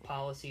sort of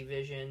policy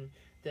vision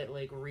that,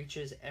 like,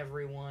 reaches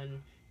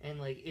everyone and,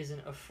 like,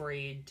 isn't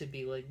afraid to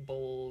be, like,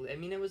 bold. I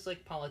mean, it was,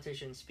 like,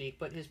 politician speak,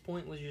 but his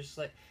point was just,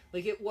 like,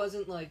 it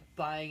wasn't, like,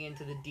 buying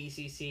into the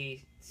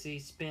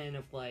DCCC spin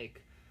of,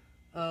 like,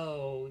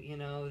 oh, you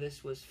know,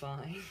 this was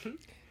fine.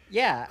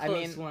 Yeah, I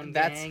Close mean, one,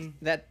 that's gang.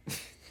 that.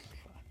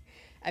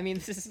 I mean,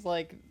 this is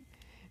like,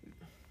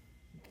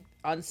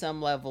 on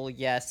some level,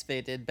 yes,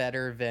 they did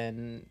better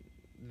than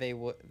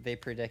they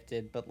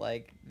predicted, but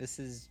like this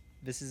is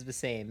the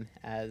same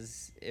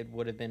as it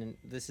would have been.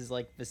 This is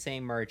like the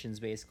same margins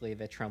basically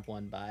that Trump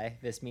won by.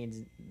 This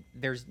means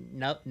there's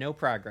no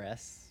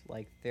progress.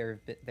 Like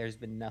there's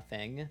been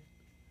nothing.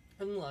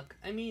 And look,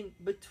 I mean,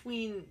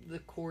 between the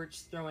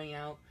courts throwing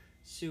out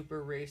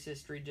super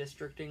racist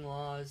redistricting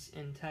laws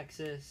in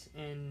Texas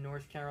and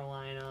North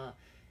Carolina,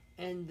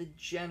 and the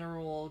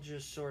general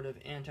just sort of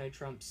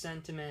anti-Trump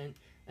sentiment,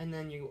 and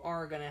then you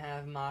are gonna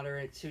have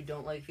moderates who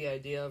don't like the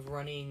idea of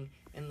running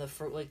in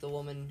like the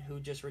woman who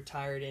just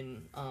retired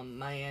in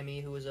Miami,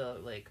 who was a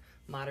like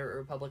moderate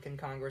Republican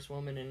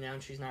congresswoman, and now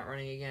she's not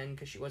running again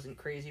because she wasn't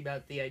crazy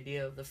about the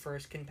idea of the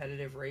first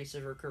competitive race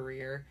of her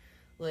career.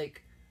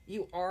 Like,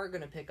 you are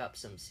going to pick up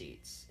some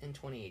seats in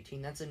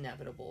 2018. That's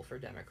inevitable for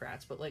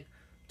Democrats. But, like,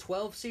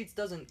 12 seats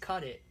doesn't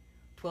cut it.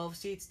 12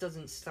 seats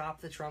doesn't stop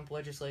the Trump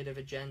legislative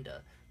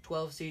agenda.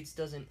 12 seats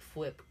doesn't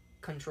flip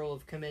control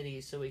of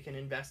committees so we can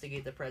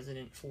investigate the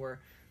president for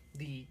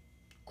the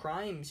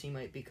crimes he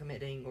might be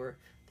committing or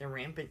the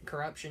rampant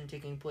corruption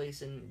taking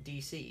place in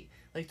D.C.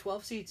 Like,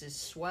 12 seats is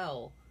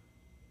swell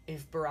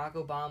if Barack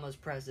Obama's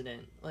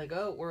president. Like,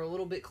 oh, we're a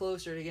little bit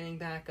closer to getting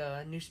back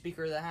a new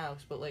Speaker of the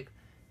House, but, like,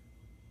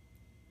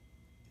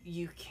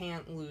 you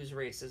can't lose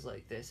races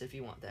like this if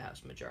you want the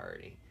House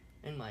majority,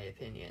 in my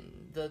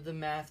opinion. The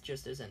math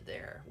just isn't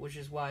there, which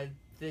is why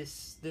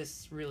this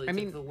really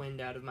took the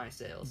wind out of my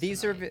sails.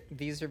 These are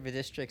the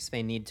districts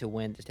they need to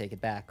win to take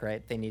it back,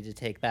 right? They need to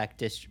take back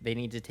they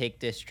need to take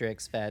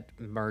districts that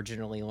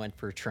marginally went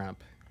for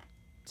Trump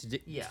to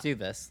do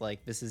this.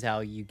 Like, this is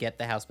how you get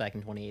the House back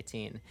in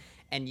 2018,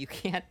 and you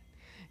can't.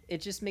 It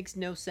just makes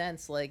no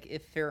sense. Like,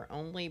 if their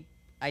only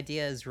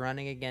idea is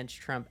running against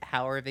Trump,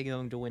 how are they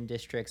going to win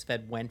districts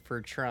that went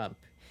for Trump?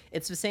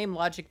 It's the same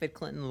logic that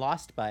Clinton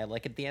lost by.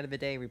 Like, at the end of the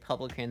day,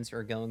 Republicans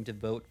are going to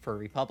vote for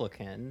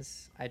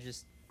Republicans.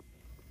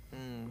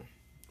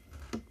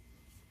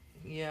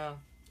 Yeah.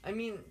 I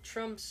mean,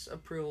 Trump's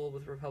approval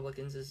with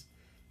Republicans is...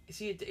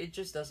 See, it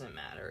just doesn't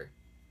matter.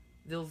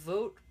 They'll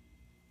vote...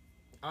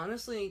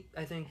 Honestly,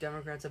 I think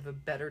Democrats have a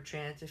better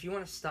chance. If you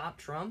want to stop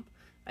Trump,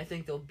 I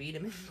think they'll beat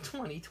him in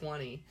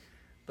 2020.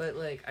 But,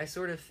 like, I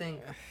sort of think...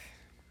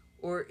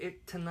 Or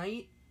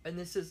tonight, and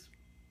this is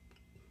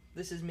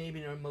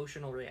maybe an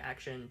emotional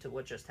reaction to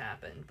what just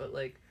happened, but,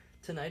 like,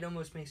 tonight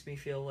almost makes me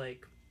feel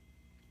like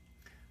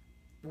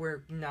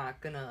we're not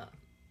gonna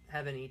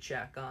have any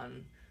check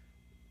on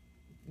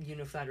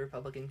unified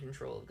Republican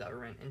control of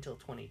government until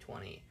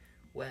 2020,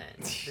 when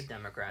the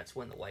Democrats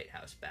win the White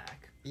House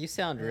back. You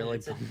sound really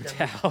bummed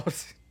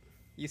out.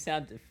 You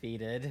sound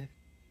defeated.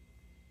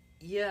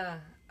 Yeah,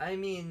 I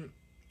mean,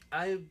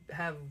 I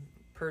have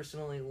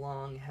personally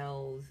long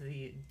held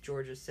the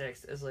Georgia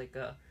 6th as like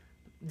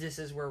this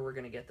is where we're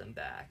gonna get them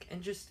back,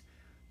 and just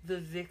the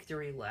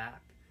victory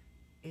lap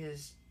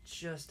is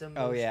just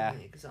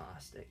emotionally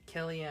exhausting.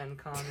 Kellyanne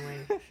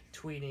Conway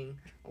tweeting,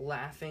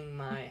 laughing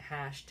my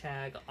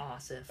hashtag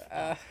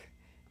Osif.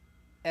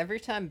 Every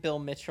time Bill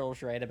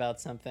Mitchell's right about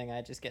something,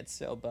 I just get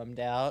so bummed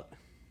out.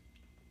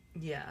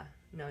 Yeah,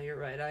 no, you're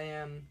right. I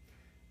am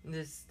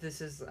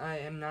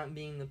not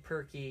being the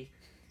perky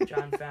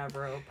Jon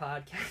Favreau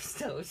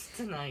podcast host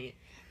tonight.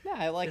 No,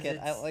 I like it.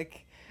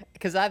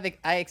 Because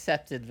I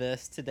accepted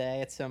this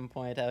today at some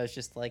point. I was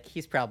just like,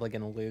 he's probably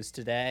gonna lose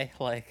today.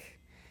 Like,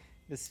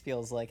 this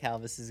feels like how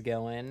this is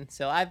going.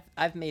 So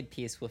I've made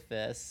peace with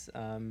this.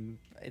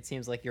 It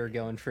seems like you're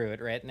going through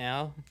it right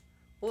now.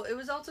 Well, it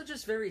was also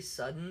just very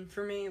sudden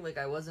for me. Like,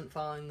 I wasn't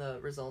following the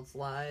results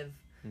live.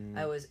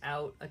 I was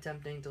out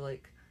attempting to,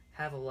 like,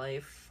 have a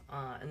life,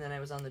 and then I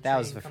was on the train. That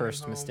was the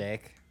first home.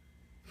 Mistake.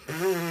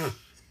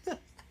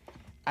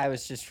 I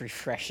was just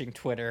refreshing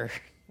Twitter.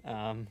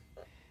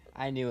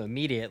 I knew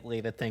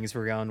immediately that things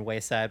were going way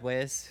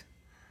sideways.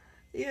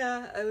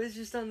 Yeah, I was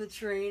just on the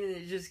train, and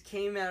it just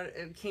came out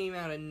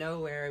of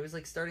nowhere. I was,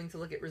 like, starting to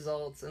look at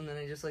results, and then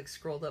I just, like,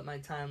 scrolled up my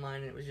timeline,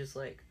 and it was just,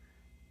 like,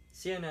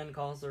 CNN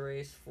calls the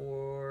race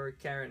for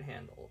Karen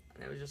Handel.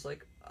 And it was just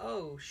like,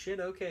 oh, shit,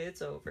 okay,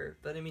 it's over.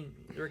 But, I mean,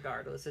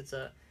 regardless, it's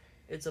a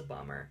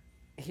bummer.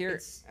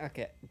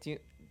 Okay, do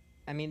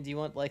you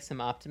want, like,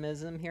 some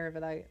optimism here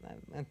that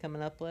I'm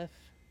coming up with?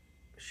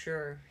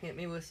 Sure, hit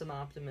me with some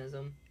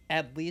optimism.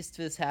 At least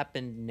this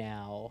happened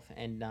now,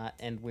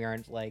 and we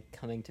aren't, like,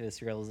 coming to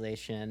this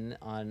realization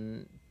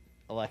on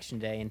Election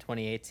Day in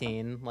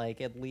 2018.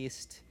 Like, at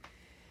least,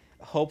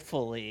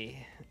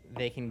 hopefully,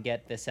 they can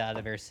get this out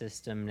of their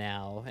system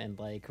now and,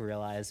 like,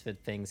 realize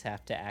that things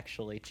have to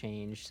actually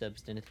change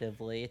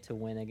substantively to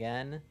win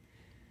again.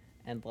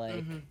 And,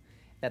 like,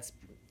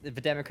 the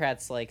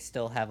Democrats, like,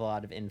 still have a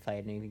lot of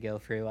infighting to go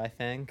through, I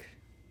think.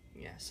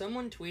 Yeah,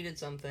 someone tweeted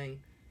something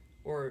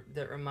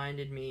that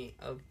reminded me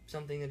of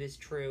something that is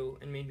true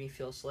and made me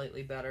feel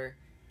slightly better.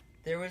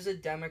 There was a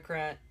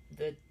Democrat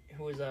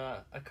who was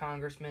a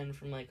congressman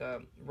from, like,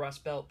 a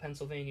Rust Belt,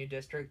 Pennsylvania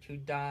district who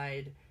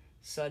died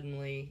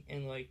suddenly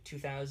in, like,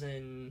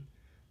 2000,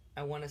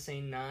 I want to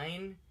say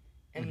 9,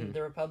 and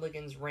the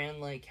Republicans ran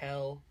like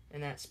hell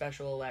in that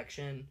special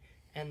election,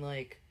 and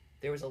like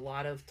there was a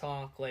lot of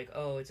talk like,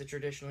 oh, it's a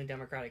traditionally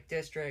Democratic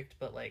district,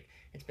 but like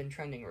it's been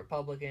trending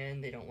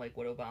Republican. They don't like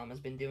what Obama's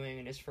been doing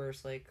in his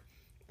first like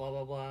blah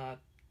blah blah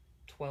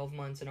 12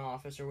 months in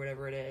office or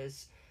whatever it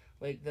is.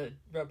 Like the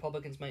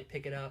Republicans might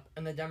pick it up,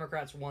 and the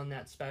Democrats won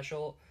that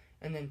special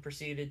and then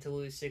proceeded to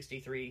lose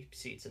 63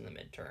 seats in the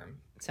midterm.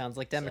 Sounds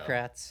like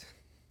Democrats.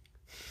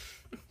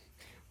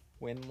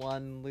 Win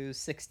 1, lose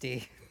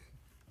 60.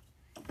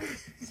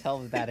 It's hell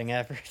of a batting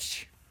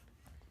average.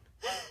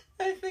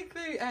 I think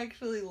they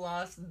actually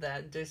lost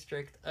that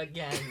district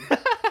again.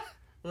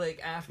 Like,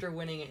 after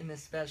winning it in the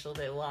special,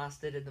 they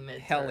lost it in the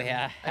midterm. Hell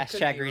yeah.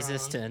 Hashtag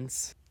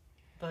resistance.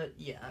 But,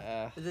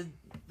 yeah.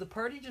 The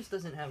party just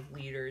doesn't have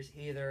leaders,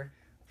 either.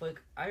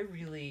 Like,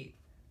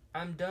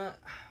 I'm done.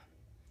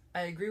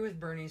 I agree with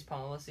Bernie's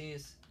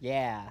policies.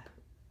 Yeah.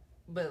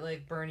 But,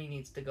 like, Bernie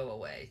needs to go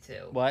away,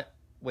 too. What?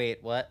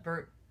 Wait, what?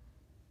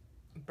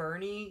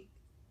 Bernie,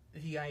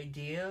 the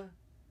idea,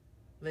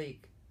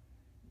 like,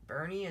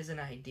 Bernie as an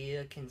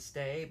idea can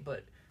stay,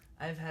 but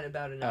I've had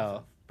about enough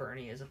of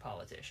Bernie as a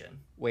politician.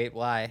 Wait,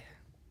 why?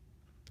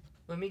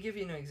 Let me give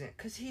you an example.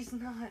 Because he's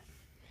not...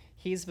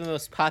 He's the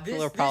most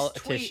popular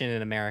politician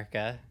in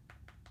America.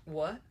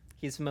 What?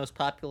 He's the most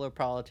popular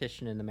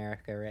politician in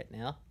America right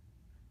now.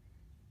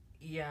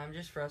 Yeah, I'm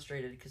just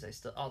frustrated because I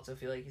still also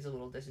feel like he's a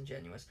little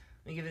disingenuous.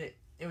 Let me give it...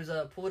 It was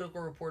a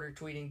political reporter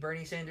tweeting,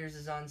 Bernie Sanders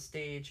is on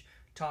stage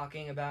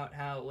talking about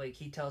how, like,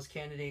 he tells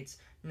candidates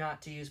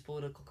not to use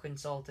political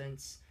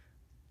consultants.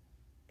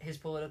 His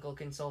political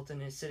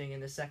consultant is sitting in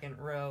the second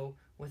row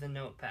with a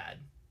notepad.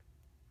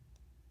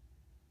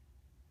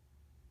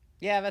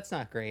 Yeah, that's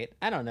not great.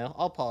 I don't know.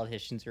 All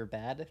politicians are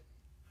bad.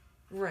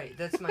 Right,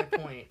 that's my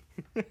point.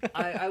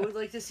 I would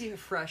like to see a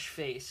fresh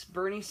face.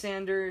 Bernie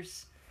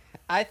Sanders...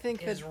 I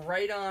think is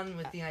right on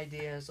with the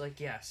ideas. Like,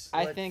 yes,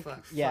 fuck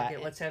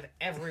it. Let's have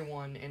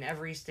everyone in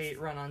every state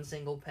run on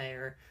single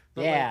payer.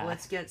 But yeah,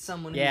 let's get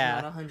someone who's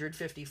not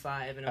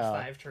 155 and a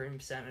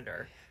 5-term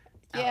senator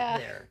out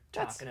there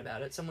talking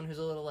about it. Someone who's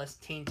a little less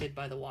tainted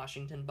by the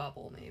Washington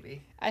bubble,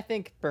 maybe. I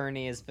think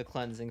Bernie is the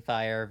cleansing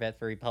fire that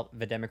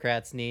the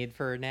Democrats need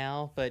for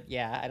now. But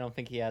yeah, I don't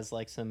think he has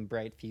like some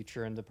bright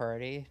future in the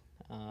party.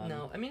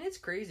 No, I mean, it's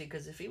crazy,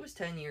 because if he was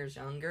 10 years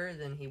younger,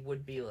 then he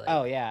would be, like,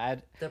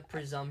 the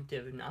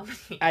presumptive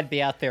nominee. I'd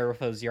be out there with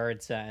those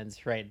yard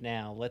signs right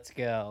now. Let's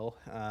go.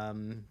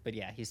 But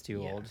yeah, he's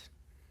too old.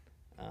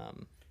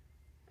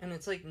 And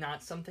it's, like,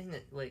 not something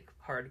that, like,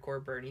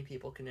 hardcore Bernie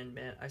people can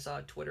admit. I saw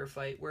a Twitter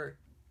fight where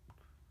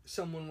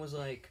someone was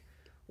like,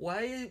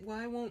 why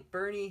won't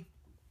Bernie...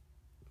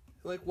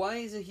 Like, why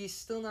is he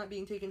still not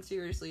being taken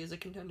seriously as a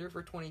contender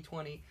for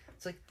 2020?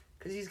 It's like...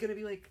 Because he's going to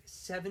be like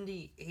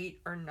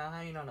 78 or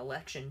 9 on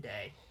election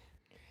day.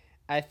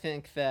 I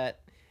think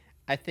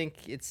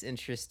it's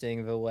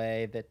interesting the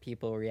way that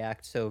people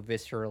react so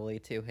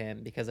viscerally to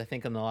him, because I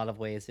think in a lot of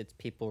ways it's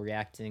people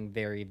reacting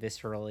very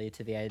viscerally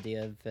to the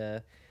idea of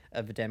the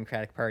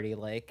Democratic Party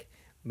like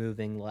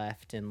moving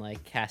left and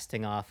like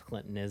casting off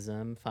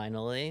Clintonism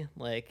finally.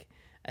 Like,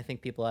 I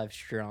think people have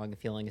strong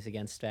feelings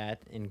against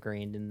that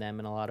ingrained in them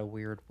in a lot of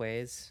weird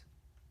ways.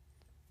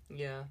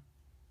 Yeah,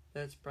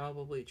 that's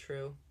probably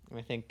true.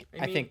 I think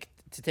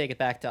to take it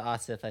back to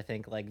Asif, I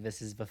think like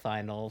this is the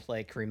final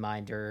like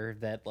reminder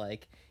that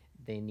like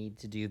they need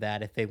to do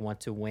that if they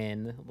want to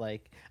win.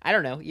 Like, I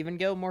don't know, even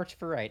go more to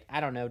the right. I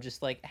don't know,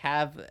 just like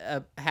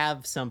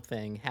have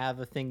something, have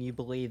a thing you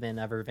believe in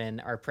other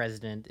than our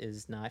president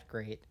is not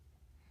great.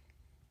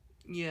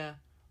 Yeah,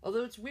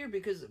 although it's weird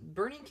because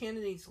Bernie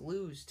candidates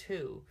lose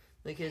too.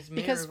 Like his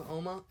mayor of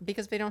Omaha,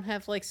 because they don't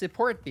have like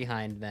support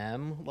behind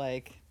them.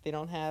 Like they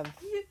don't have.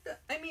 Yeah,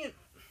 I mean.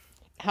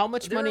 How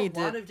much money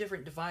There are a lot of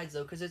different divides,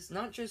 though, because it's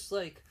not just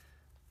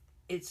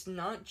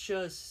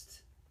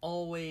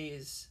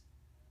always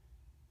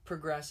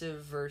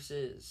progressive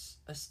versus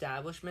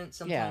establishment.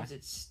 Sometimes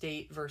it's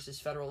state versus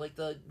federal. Like,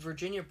 the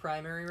Virginia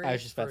primary race I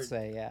was just about to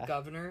say,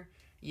 governor,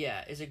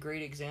 is a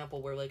great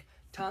example where, like,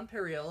 Tom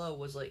Perriello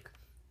was, like,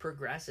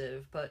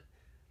 progressive, but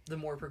the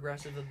more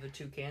progressive of the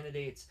two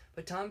candidates.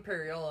 But Tom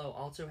Perriello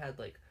also had,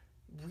 like,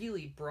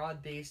 really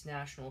broad-based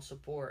national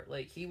support.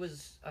 Like, he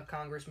was a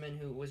congressman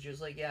who was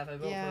just like, if I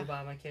vote for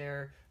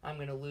Obamacare, I'm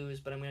gonna lose,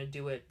 but I'm gonna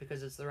do it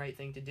because it's the right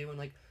thing to do. And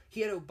like,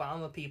 he had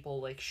Obama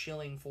people like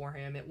shilling for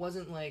him. It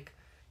wasn't like,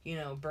 you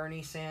know,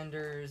 Bernie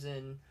Sanders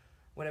and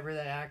whatever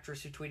that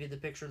actress who tweeted the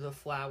picture of the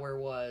flower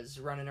was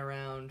running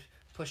around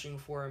pushing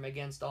for him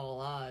against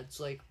all odds.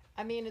 Like,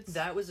 I mean,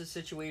 that was a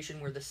situation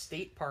where the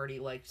state party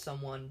liked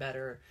someone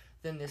better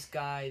than this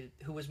guy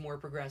who was more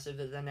progressive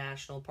that the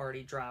national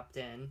party dropped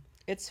in.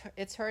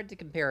 It's hard to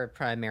compare a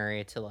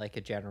primary to like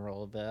a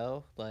general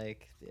though.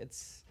 Like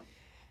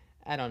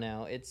I don't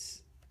know.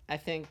 Because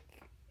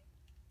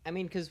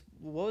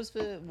what was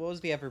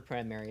the ever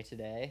primary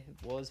today?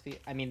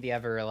 The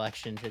ever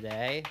election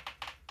today?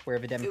 where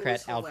the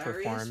Democrat it was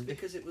hilarious outperformed.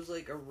 because it was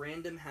like a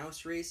random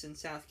House race in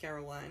South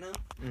Carolina,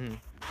 Mm-hmm.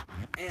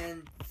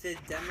 and the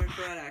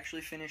Democrat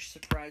actually finished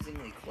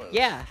surprisingly close.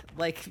 Yeah,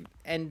 like,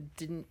 and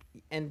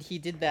he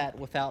did that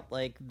without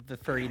like the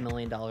 $30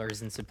 million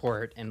in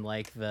support and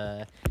like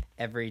the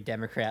every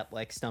Democrat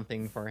like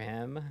stumping for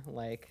him.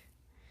 Like,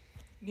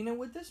 You know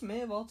what this may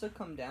have also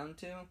come down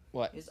to?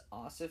 What? Is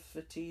Ossoff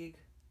fatigue.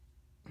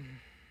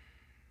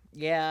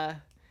 Yeah,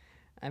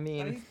 I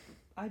mean,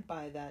 I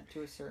buy that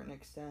to a certain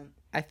extent.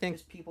 I think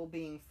Just people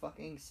being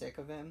fucking sick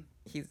of him.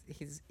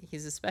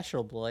 he's a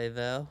special boy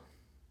though.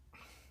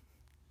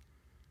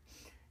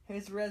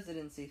 His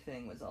residency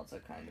thing was also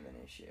kind of an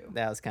issue.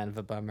 That was kind of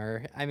a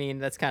bummer. I mean,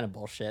 that's kind of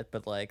bullshit,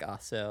 but like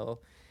also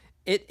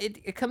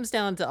it comes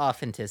down to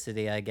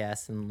authenticity, I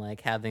guess, and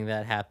like having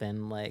that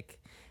happen, like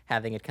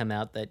having it come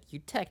out that you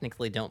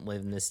technically don't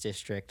live in this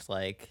district,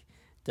 like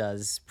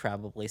does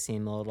probably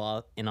seem a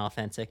little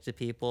inauthentic to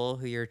people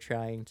who you're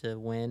trying to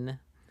win.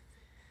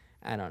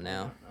 I don't know.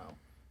 I don't know.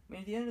 I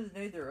mean, at the end of the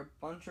day, there are a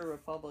bunch of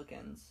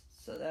Republicans,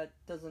 so that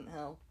doesn't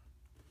help.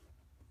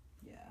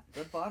 Yeah.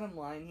 The bottom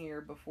line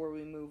here, before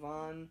we move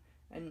on,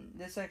 and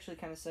this actually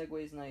kind of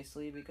segues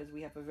nicely because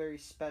we have a very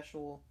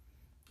special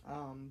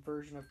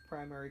version of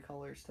primary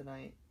colors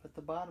tonight. But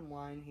the bottom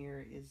line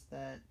here is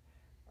that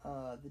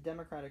the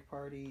Democratic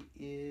Party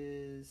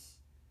is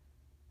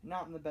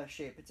not in the best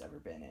shape it's ever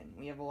been in.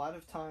 We have a lot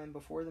of time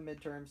before the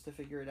midterms to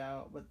figure it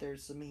out, but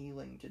there's some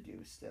healing to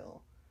do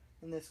still.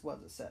 And this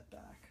was a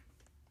setback.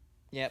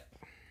 Yep.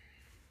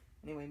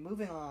 Anyway,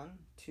 moving on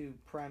to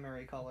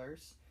primary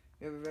colors.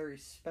 We have a very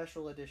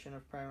special edition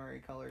of primary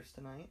colors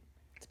tonight.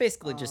 It's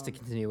basically just a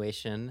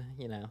continuation,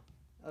 you know,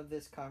 of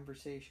this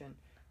conversation.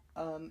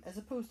 As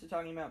opposed to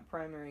talking about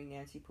primary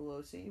Nancy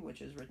Pelosi,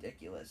 which is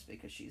ridiculous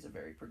because she's a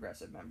very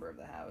progressive member of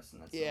the House,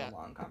 and that's a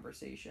long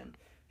conversation.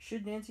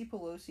 Should Nancy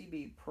Pelosi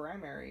be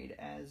primaried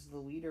as the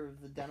leader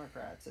of the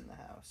Democrats in the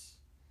House?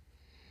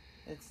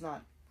 It's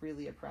not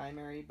really a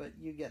primary, but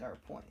you get our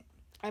point.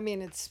 I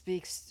mean, it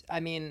speaks.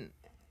 I mean,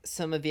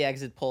 some of the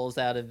exit polls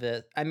out of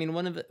it. I mean,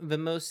 one of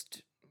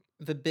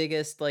the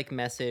biggest like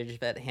message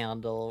that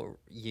Handel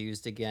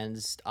used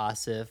against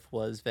Ossoff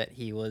was that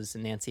he was a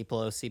Nancy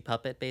Pelosi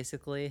puppet,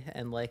 basically,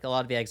 and like a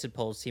lot of the exit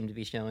polls seem to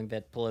be showing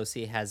that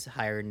Pelosi has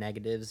higher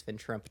negatives than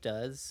Trump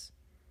does.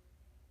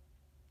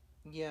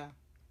 Yeah,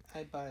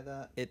 I buy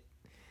that.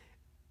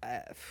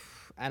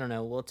 I don't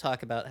know. We'll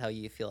talk about how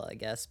you feel, I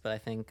guess, but I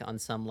think on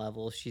some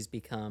level she's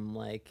become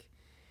like,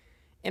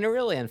 in a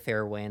really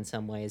unfair way in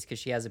some ways, because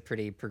she has a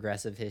pretty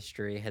progressive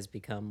history, has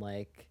become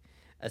like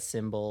a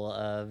symbol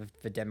of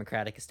the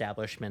Democratic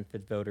establishment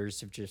that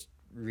voters have just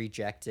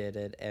rejected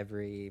at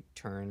every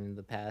turn in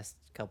the past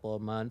couple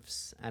of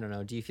months. I don't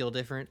know. Do you feel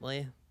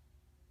differently?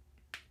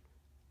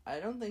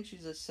 I don't think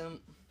she's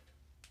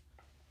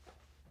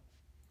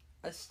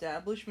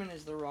establishment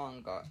is the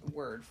wrong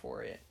word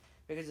for it.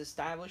 Because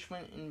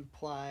establishment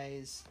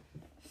implies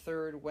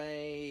third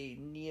way,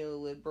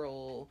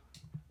 neoliberal,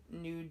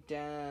 New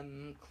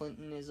Dem,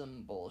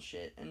 Clintonism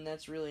bullshit. And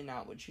that's really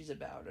not what she's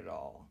about at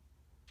all.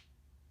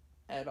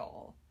 At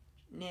all.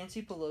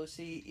 Nancy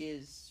Pelosi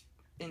is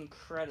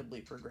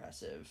incredibly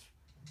progressive.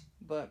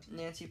 But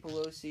Nancy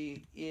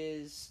Pelosi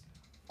is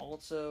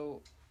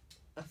also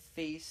a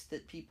face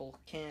that people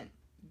can't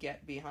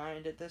get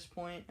behind at this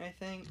point, I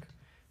think.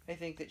 I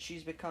think that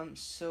she's become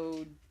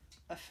so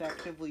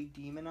effectively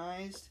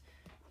demonized,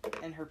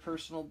 and her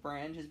personal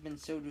brand has been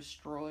so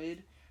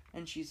destroyed,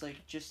 and she's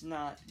like just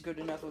not good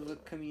enough of a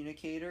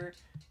communicator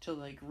to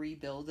like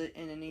rebuild it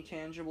in any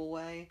tangible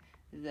way,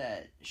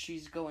 that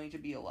she's going to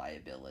be a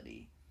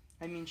liability.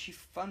 I mean, she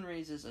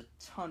fundraises a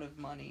ton of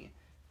money.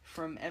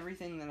 From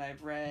everything that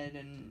I've read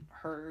and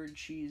heard,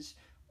 she's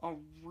a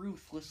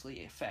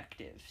ruthlessly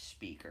effective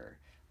speaker.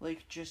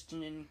 Like, just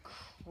an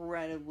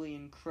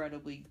incredibly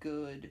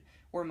good,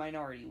 or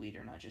minority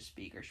leader, not just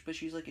speaker, but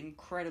she's, like,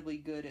 incredibly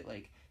good at,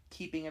 like,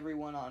 keeping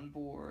everyone on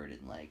board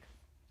and, like,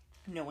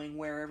 knowing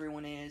where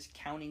everyone is,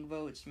 counting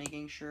votes,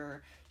 making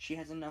sure she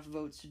has enough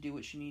votes to do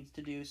what she needs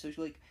to do. So,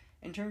 like,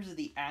 in terms of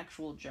the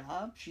actual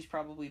job, she's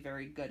probably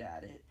very good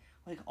at it.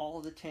 Like, all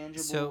the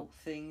tangible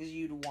things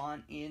you'd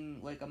want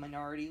in, like, a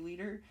minority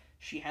leader,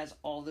 she has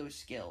all those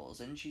skills,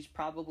 and she's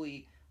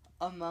probably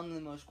among the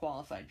most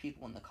qualified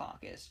people in the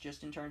caucus,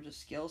 just in terms of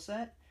skill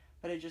set,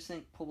 but I just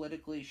think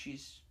politically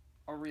she's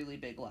a really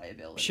big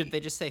liability. Should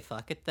they just say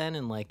fuck it then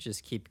and like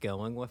just keep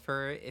going with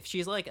her? If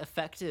she's like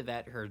effective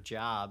at her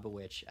job,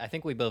 which I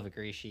think we both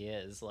agree she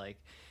is,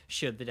 like,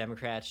 should the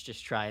Democrats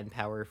just try and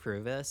power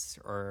through this?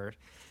 Or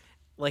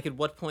like at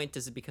what point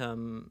does it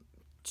become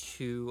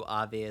too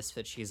obvious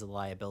that she's a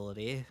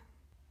liability?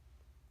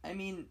 I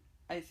mean,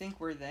 I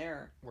think we're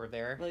there. We're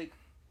there? Like,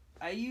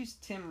 I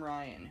used Tim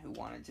Ryan, who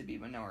wanted to be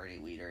minority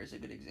leader, as a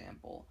good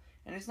example.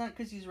 And it's not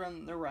because he's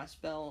run the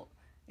Rust Belt.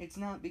 It's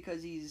not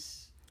because he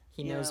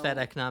knows about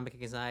economic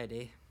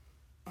anxiety.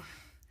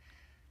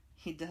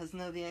 He does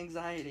know the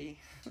anxiety.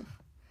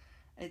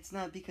 It's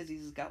not because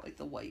he's got, like,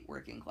 the white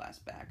working class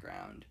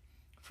background.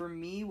 For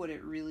me, what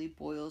it really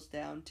boils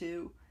down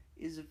to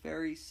is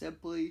very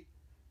simply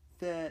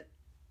that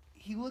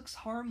he looks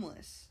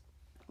harmless.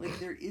 Like,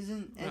 there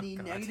isn't any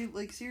negative...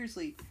 Like,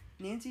 seriously,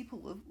 Nancy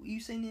Pelosi... You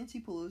say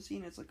Nancy Pelosi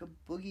and it's like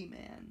a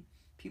boogeyman.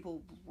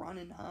 People run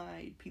and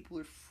hide. People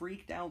are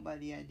freaked out by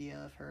the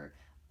idea of her.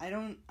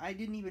 I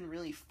didn't even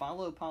really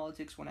follow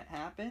politics when it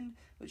happened,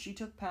 but she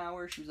took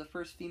power. She was the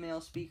first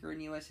female speaker in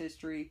U.S.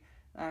 history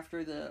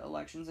after the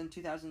elections in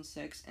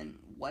 2006, and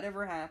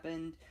whatever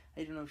happened,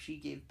 I don't know if she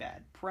gave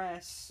bad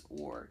press,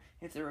 or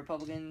if the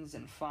Republicans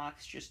and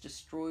Fox just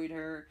destroyed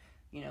her,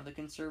 you know, the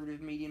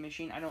conservative media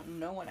machine. I don't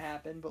know what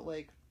happened, but,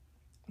 like,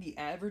 the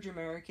average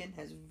American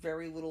has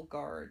very little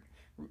regard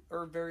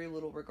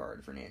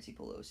for Nancy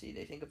Pelosi.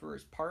 They think of her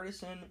as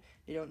partisan,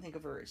 they don't think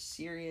of her as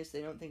serious,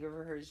 they don't think of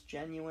her as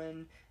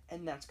genuine,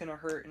 and that's going to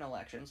hurt in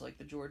elections like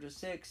the Georgia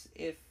 6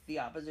 if the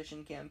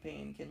opposition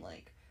campaign can,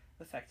 like,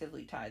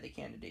 effectively tie the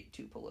candidate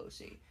to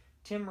Pelosi.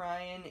 Tim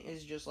Ryan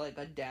is just like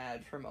a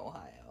dad from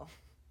Ohio.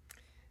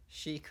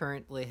 She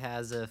currently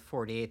has a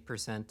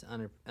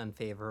 48%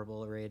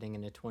 unfavorable rating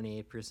and a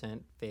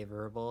 28%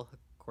 favorable,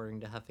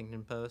 according to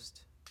Huffington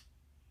Post.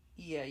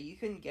 Yeah, you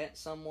can get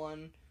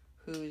someone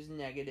whose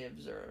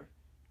negatives are...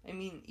 I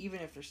mean,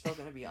 even if they're still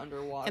going to be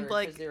underwater, because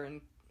like, they're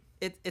in...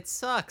 It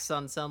sucks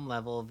on some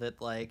level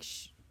that, like...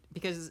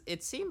 because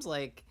it seems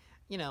like...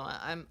 You know,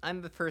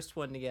 I'm the first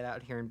one to get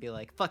out here and be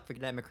like, fuck the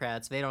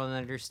Democrats, they don't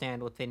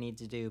understand what they need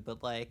to do,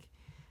 but, like,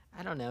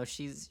 I don't know,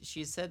 she's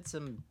said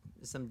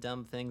some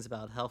dumb things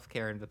about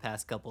healthcare in the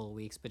past couple of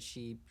weeks, but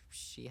she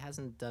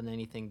hasn't done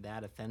anything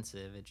that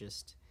offensive. It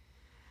just,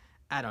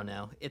 I don't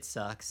know, it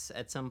sucks.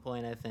 At some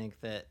point, I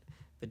think that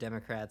the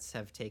Democrats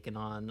have taken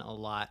on a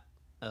lot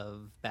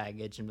of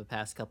baggage in the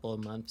past couple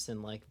of months,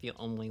 and, like, the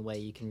only way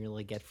you can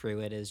really get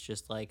through it is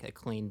just, like, a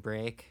clean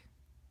break.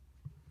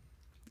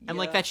 And,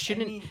 like, that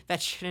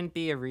shouldn't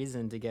be a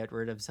reason to get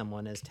rid of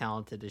someone as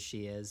talented as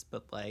she is,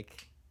 but,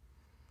 like,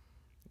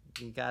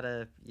 you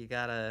gotta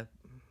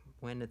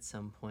win at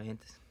some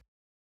point.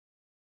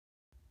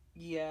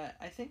 Yeah,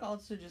 I think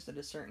also just at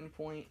a certain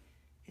point,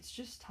 it's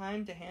just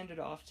time to hand it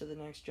off to the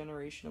next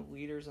generation of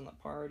leaders in the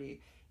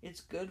party.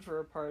 It's good for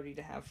a party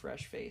to have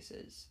fresh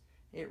faces.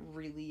 It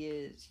really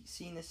is.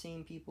 Seeing the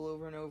same people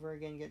over and over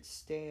again get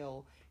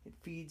stale. It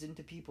feeds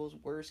into people's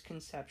worst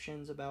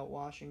conceptions about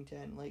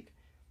Washington. Like,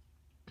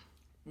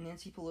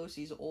 Nancy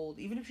Pelosi's old.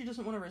 Even if she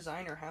doesn't want to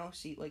resign her House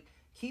seat, like,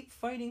 keep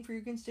fighting for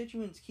your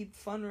constituents, keep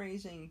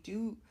fundraising,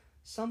 do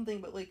something,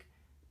 but, like,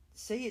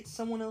 say it's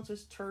someone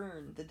else's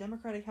turn. The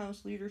Democratic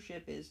House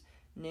leadership is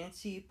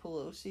Nancy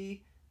Pelosi,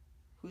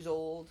 who's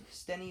old,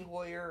 Steny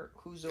Hoyer,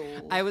 who's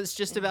old. I was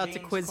just about James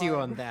to quiz Clyburn. you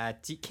on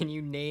that. Can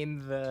you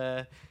name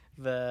the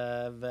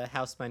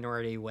House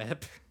Minority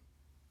Whip?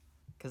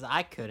 Because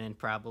I couldn't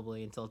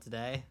probably until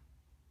today.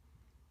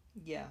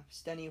 Yeah,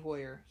 Steny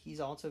Hoyer.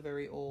 He's also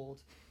very old.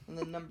 And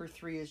then number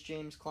 3 is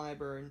James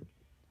Clyburn,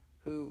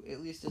 who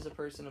at least is a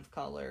person of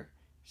color.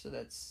 So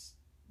that's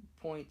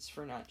points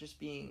for not just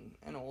being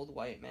an old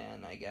white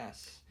man, I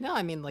guess. No,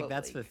 I mean, like, But,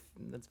 that's like,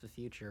 the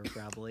future,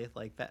 probably.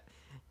 Like, that,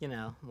 you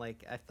know,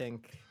 like, I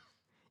think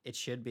it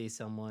should be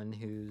someone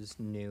who's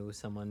new,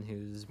 someone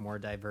who's more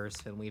diverse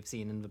than we've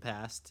seen in the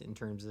past in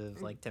terms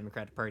of, like,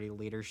 Democratic Party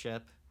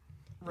leadership.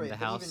 Right, the but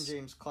House. even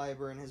James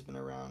Clyburn has been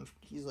around.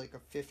 He's like a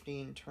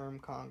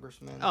 15-term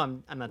congressman. Oh,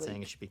 I'm not Like,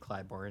 saying it should be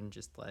Clyburn,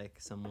 just, like,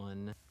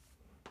 someone...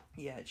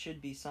 Yeah, it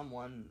should be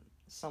someone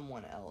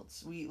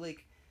else. We,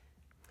 like,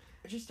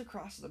 just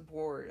across the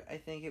board, I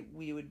think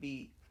we would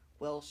be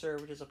well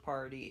served as a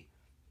party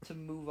to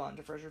move on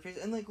to fresher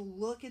faces. And, like,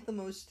 look at the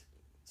most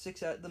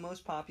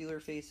popular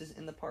faces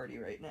in the party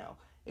right now,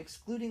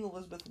 excluding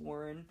Elizabeth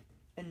Warren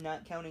and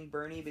not counting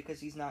Bernie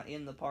because he's not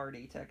in the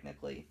party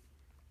technically.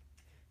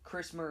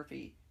 Chris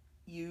Murphy,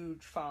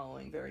 huge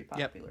following, very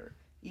popular.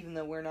 Yep. Even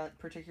though we're not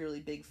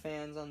particularly big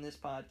fans on this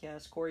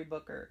podcast. Cory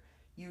Booker,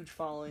 huge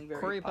following, very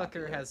popular. Cory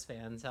Booker has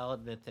fans. I'll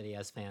admit that he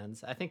has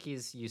fans. I think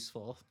he's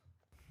useful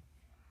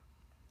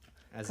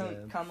as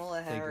a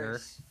Kamala figure.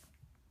 Harris.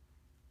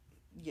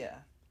 Yeah.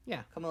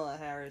 Yeah. Kamala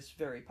Harris,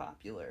 very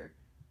popular.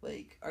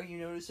 Like, are you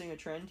noticing a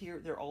trend here?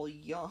 They're all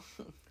young.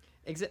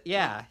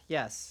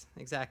 Yes,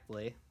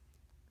 exactly.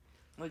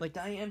 Like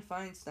Dianne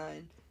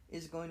Feinstein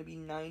is going to be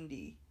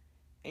 90,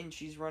 and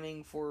she's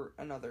running for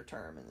another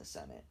term in the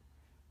Senate.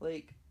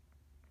 Like,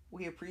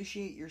 we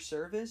appreciate your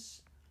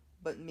service,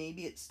 but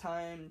maybe it's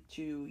time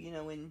to, you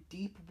know, in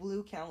deep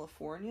blue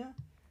California,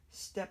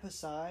 step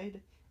aside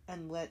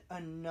and let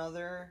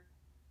another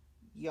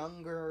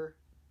younger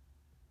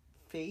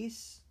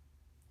face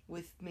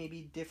with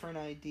maybe different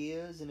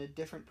ideas and a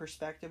different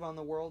perspective on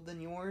the world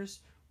than yours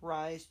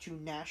rise to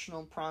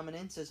national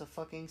prominence as a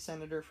fucking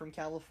senator from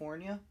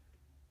California.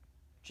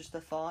 Just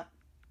a thought.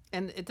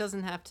 And it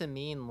doesn't have to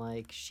mean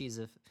like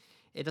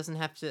it doesn't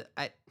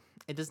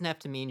have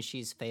to mean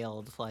she's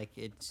failed. Like,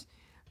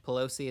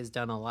 Pelosi has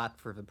done a lot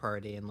for the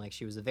party, and like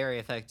she's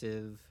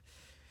been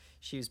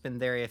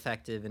very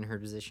effective in her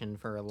position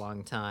for a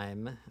long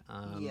time.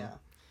 Yeah.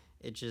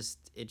 It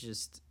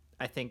just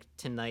I think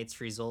tonight's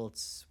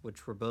results,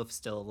 which we're both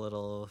still a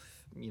little,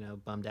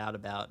 bummed out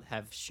about,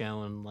 have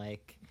shown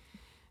like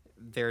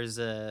there's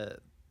a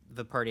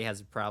the party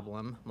has a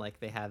problem. Like,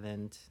 they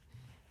haven't.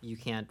 You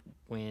can't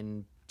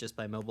win just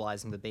by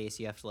mobilizing the base.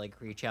 You have to like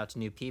reach out to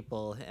new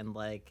people, and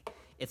like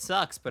it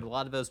sucks. But a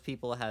lot of those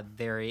people have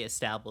very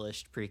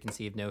established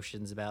preconceived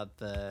notions about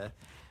the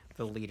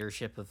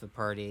leadership of the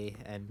party,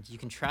 and you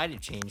can try to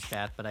change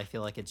that. But I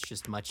feel like it's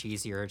just much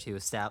easier to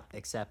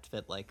accept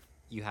that like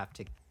you have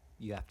to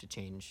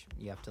change.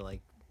 You have to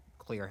like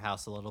clear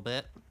house a little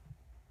bit.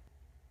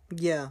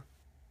 Yeah.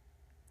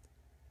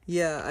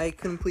 Yeah, I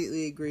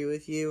completely agree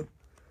with you.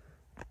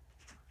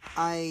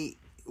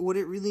 What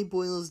it really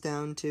boils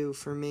down to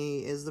for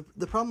me is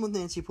the problem with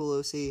Nancy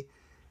Pelosi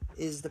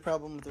is the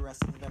problem with the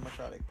rest of the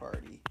Democratic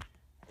Party.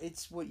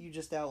 It's what you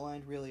just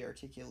outlined really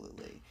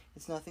articulately.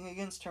 It's nothing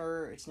against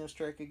her, it's no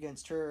strike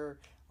against her,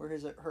 or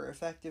her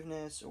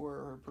effectiveness, or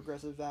her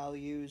progressive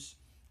values.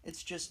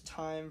 It's just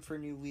time for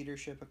new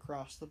leadership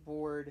across the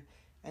board,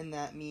 and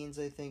that means,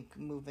 I think,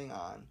 moving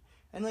on.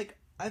 And, like,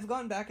 I've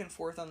gone back and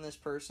forth on this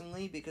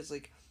personally, because,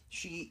 like,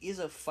 she is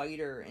a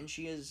fighter, and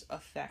she is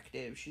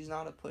effective. She's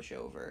not a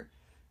pushover.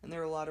 And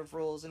there are a lot of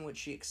roles in which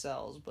she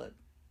excels, but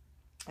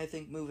I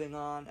think moving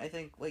on, I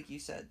think, like you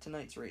said,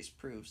 tonight's race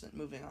proves that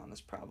moving on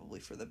is probably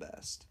for the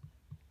best.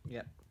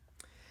 Yep.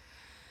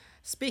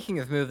 Speaking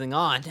of moving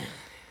on.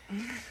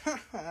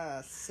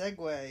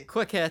 Segue.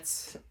 Quick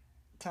hits.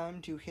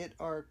 Time to hit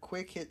our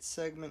quick hit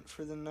segment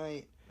for the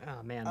night.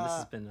 Oh, man, this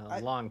has been a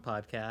long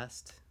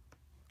podcast.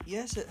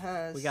 Yes, it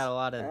has. We got a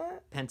lot of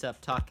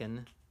pent-up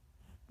talking.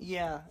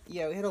 Yeah, we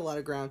had a lot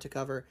of ground to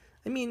cover.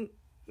 I mean,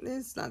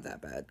 it's not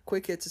that bad.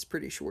 Quick hits is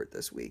pretty short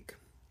this week.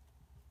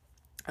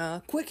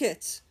 Quick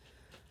hits.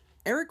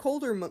 Eric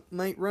Holder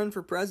might run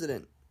for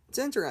president. It's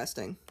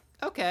interesting.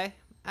 Okay.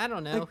 I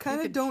don't know. I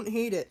kind of don't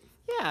hate it.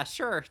 Yeah,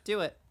 sure. Do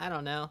it. I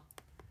don't know.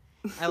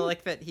 I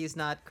like that he's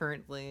not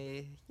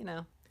currently, he's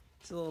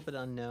a little bit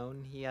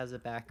unknown. He has a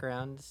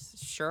background.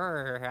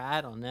 Sure.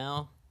 I don't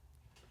know.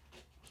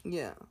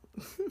 Yeah.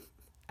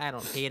 I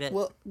don't hate it.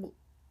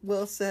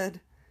 Well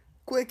said.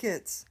 Quick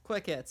hits.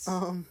 Quick hits.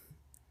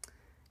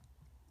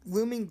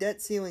 Looming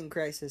debt ceiling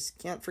crisis.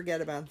 Can't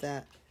forget about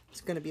that.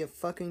 It's going to be a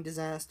fucking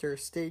disaster.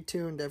 Stay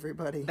tuned,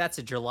 everybody. That's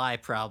a July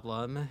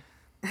problem.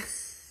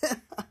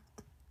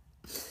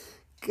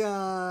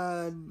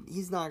 God,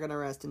 he's not going to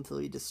rest until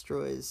he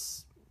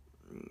destroys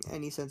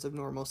any sense of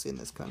normalcy in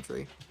this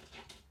country.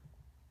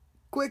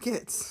 Quick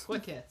hits.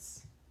 Quick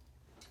hits.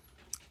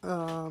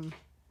 Tom.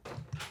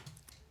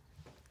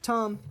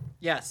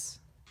 Yes.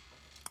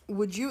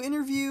 Would you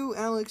interview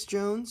Alex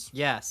Jones?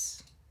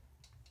 Yes.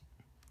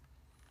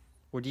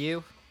 Would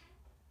you?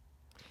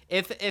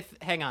 If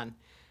hang on.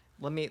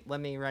 Let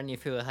me run you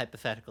through a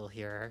hypothetical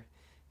here.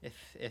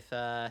 If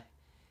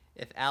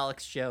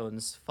Alex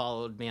Jones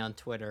followed me on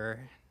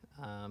Twitter,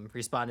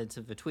 responded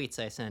to the tweets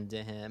I sent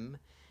to him,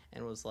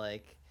 and was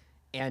like,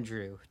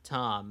 Andrew,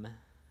 Tom,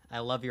 I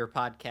love your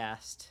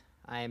podcast.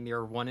 I am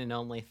your one and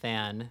only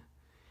fan.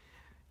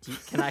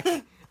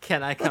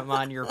 Can I come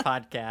on your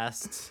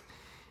podcast?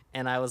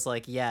 And I was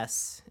like,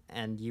 yes.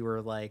 And you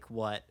were like,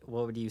 what?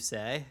 What would you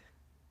say?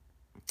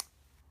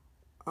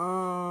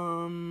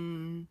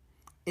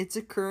 It's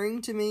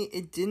occurring to me,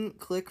 it didn't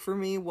click for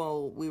me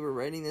while we were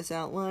writing this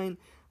outline,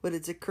 but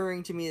it's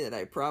occurring to me that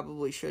I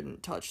probably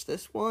shouldn't touch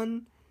this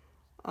one.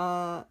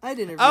 I'd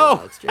interview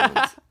Alex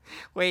Jones.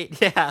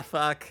 Wait, yeah,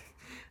 fuck.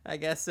 I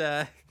guess,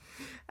 I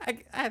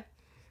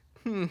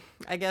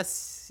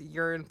guess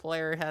your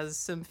employer has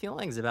some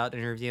feelings about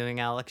interviewing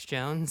Alex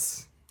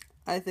Jones.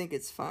 I think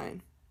it's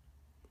fine.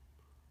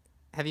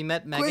 Have you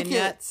met Megan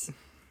yet?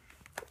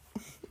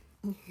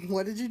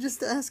 What did you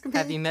just ask me?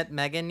 Have you met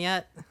Megan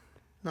yet?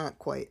 Not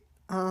quite.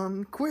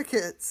 Quick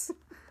hits.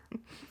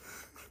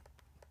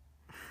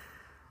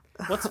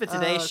 What's the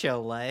Today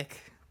Show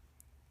like?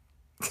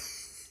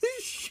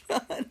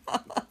 Shut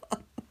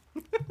up.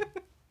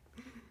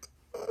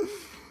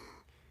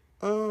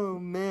 Oh,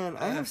 man.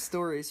 I have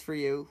stories for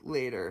you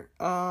later.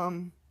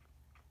 Alright.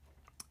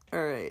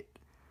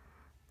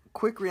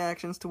 Quick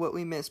reactions to what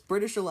we missed.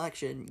 British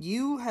election.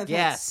 You have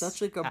had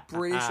such like a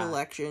British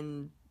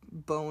election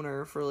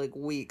boner for like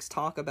weeks.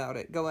 Talk about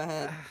it. Go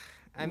ahead.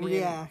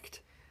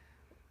 React.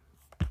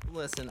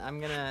 Listen,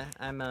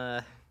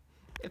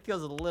 it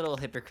feels a little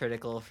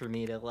hypocritical for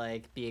me to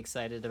like be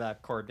excited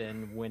about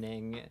Corbyn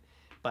winning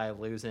by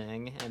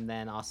losing and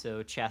then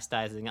also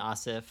chastising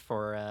Asif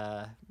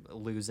for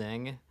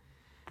losing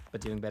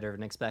but doing better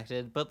than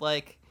expected. But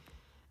like,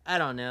 I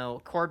don't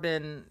know.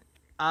 Corbyn,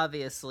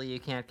 obviously you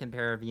can't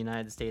compare the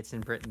United States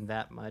and Britain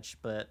that much,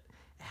 but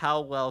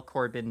how well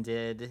Corbyn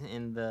did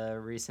in the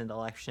recent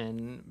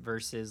election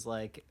versus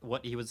like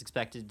what he was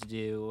expected to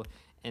do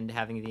and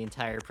having the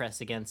entire press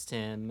against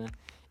him,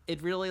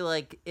 it really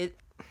like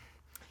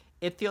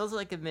it feels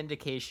like a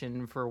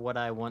vindication for what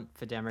I want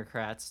the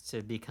Democrats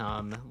to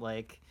become.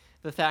 Like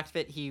the fact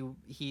that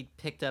he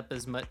picked up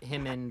as much,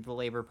 him and the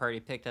Labor Party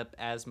picked up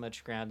as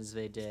much ground as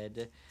they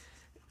did,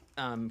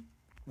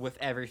 with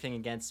everything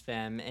against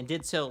them, and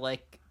did so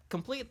like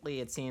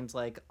completely, it seems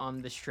like, on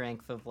the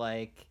strength of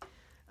like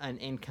an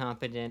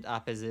incompetent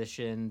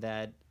opposition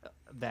that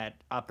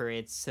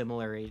operates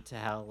similarly to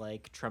how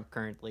like Trump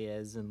currently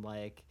is, and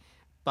like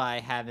by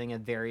having a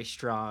very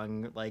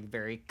strong, like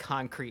very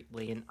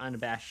concretely and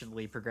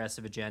unabashedly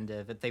progressive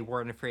agenda that they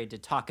weren't afraid to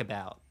talk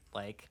about.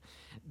 Like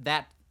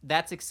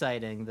that's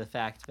exciting. The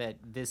fact that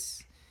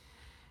this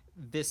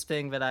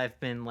thing that I've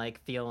been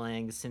like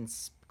feeling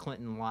since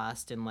Clinton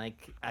lost, and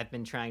like I've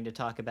been trying to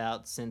talk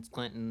about since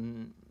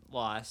Clinton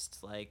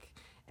lost, like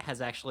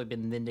has actually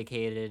been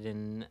vindicated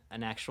in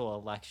an actual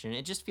election.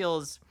 It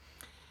feels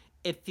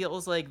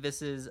like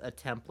this is a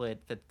template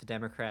that the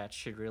Democrats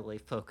should really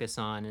focus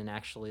on and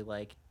actually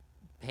like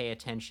pay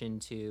attention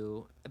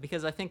to,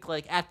 because I think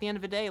like at the end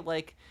of the day,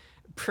 like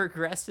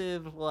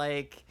progressive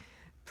like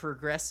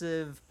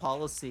progressive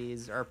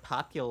policies are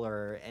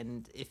popular,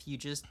 and if you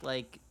just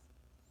like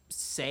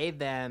say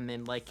them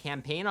and like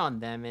campaign on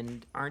them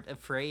and aren't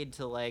afraid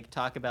to like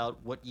talk about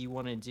what you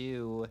want to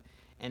do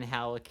and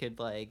how it could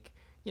like,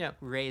 you know,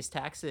 raise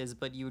taxes,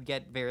 but you would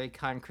get very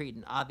concrete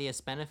and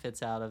obvious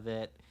benefits out of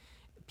it,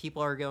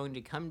 people are going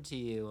to come to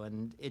you.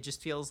 And it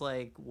just feels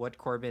like what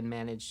Corbyn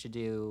managed to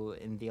do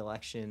in the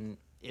election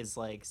is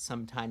like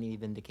some tiny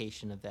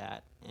vindication of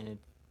that. And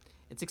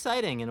it's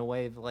exciting in a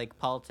way that like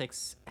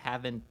politics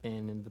haven't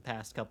been in the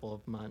past couple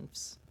of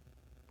months.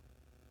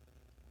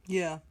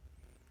 Yeah,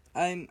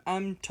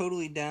 I'm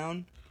totally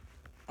down.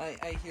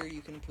 I hear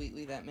you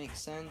completely. That makes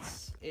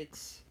sense.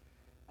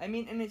 I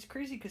mean, and it's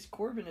crazy because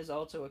Corbyn is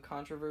also a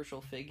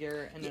controversial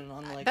figure and an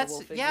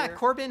unlikable figure. Yeah,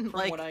 Corbyn. From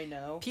like what I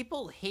know,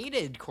 people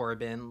hated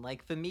Corbyn.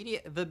 Like the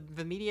media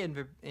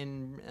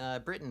in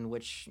Britain,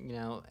 which, you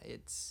know,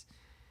 it's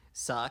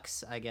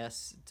sucks, I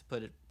guess, to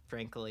put it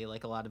frankly.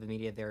 Like a lot of the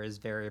media there is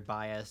very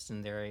biased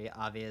and very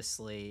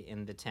obviously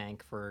in the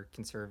tank for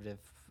conservative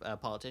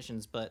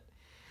politicians, but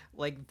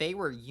like they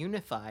were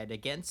unified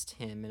against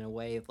him in a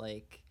way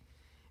like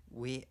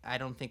I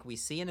don't think we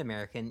see in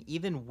America. And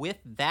even with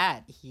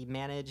that, he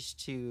managed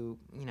to,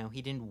 you know,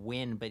 he didn't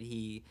win, but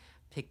he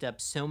picked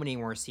up so many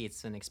more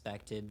seats than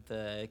expected.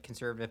 The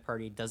Conservative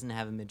Party doesn't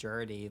have a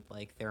majority.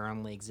 Like, they're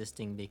only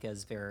existing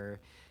because they're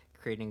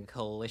creating a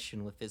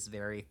coalition with this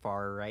very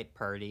far right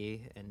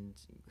party, and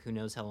who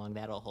knows how long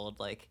that'll hold.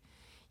 Like,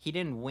 he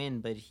didn't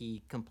win, but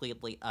he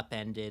completely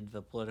upended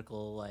the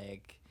political,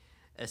 like,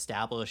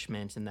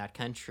 establishment in that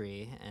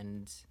country,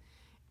 and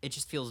it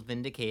just feels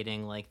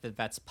vindicating, like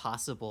that's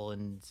possible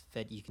and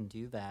that you can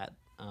do that.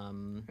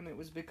 and it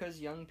was because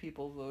young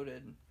people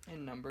voted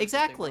in numbers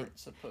exactly that they weren't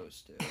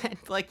supposed to. And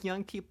like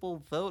young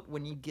people vote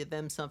when you give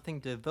them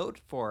something to vote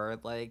for.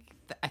 Like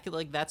I feel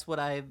like that's what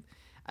I've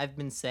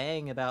been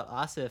saying about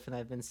Ossoff, and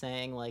I've been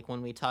saying like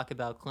when we talk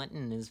about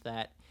Clinton, is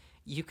that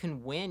you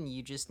can win,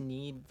 you just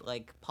need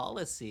like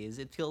policies.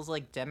 It feels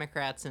like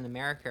Democrats in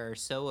America are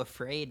so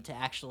afraid to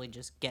actually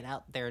just get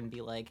out there and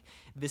be like,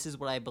 this is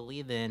what I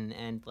believe in,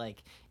 and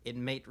like it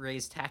might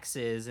raise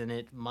taxes and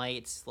it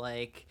might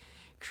like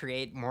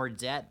create more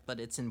debt, but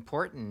it's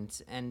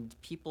important. And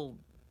people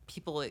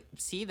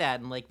see that,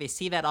 and like they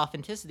see that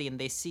authenticity and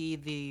they see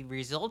the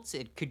results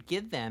it could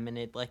give them, and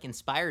it like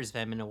inspires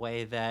them in a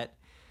way that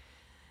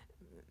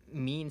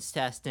means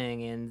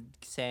testing and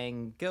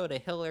saying go to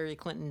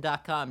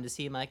hillaryclinton.com to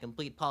see my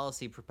complete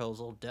policy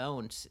proposal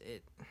don't.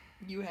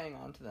 You hang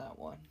on to that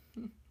one.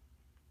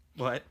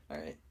 What? All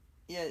right.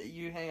 Yeah,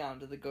 you hang on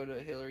to the go to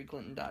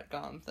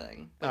hillaryclinton.com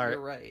thing. But All right.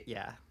 You're right.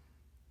 Yeah.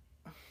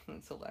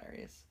 That's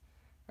hilarious.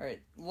 All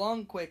right,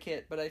 long quick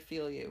hit, but I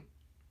feel you.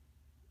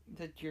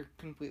 That you're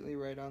completely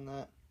right on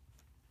that.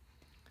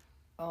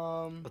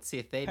 Let's see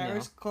if they know.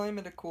 Paris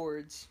Climate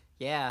Accords.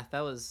 Yeah,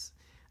 that was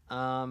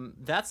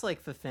that's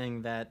like the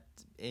thing that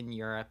in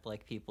Europe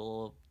like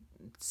people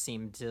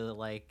seem to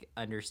like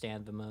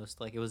understand the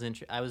most. Like it was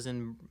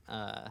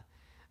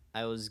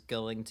I was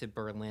going to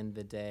Berlin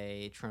the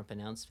day Trump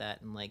announced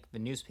that, and like the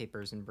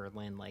newspapers in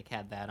Berlin like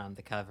had that on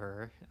the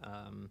cover.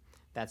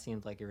 That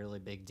seemed like a really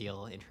big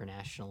deal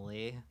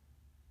internationally.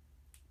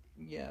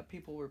 Yeah,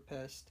 people were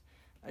pissed.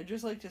 I'd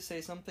just like to say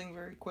something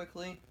very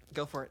quickly.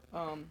 Go for it.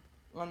 On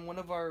one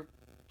of our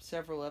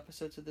several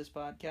episodes of this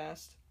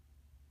podcast,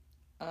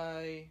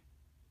 I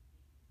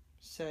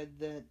said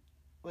that,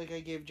 like, I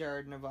gave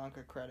Jared and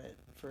Ivanka credit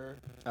for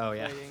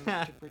fighting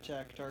to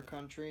protect our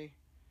country,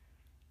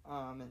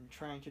 and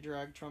trying to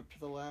drag Trump to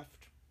the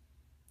left.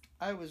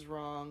 I was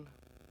wrong.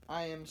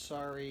 I am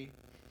sorry.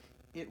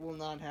 It will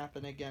not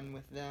happen again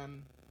with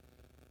them.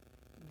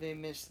 They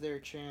missed their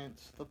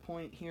chance. The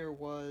point here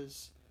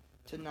was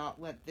to not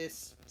let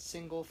this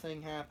single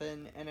thing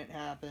happen, and it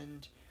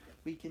happened.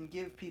 We can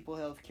give people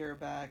health care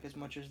back as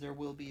much as there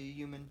will be a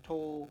human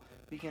toll.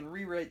 We can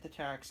rewrite the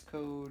tax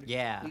code.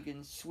 Yeah. We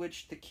can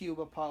switch the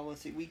Cuba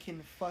policy. We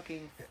can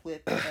fucking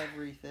flip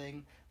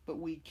everything, but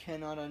we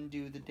cannot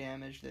undo the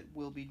damage that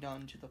will be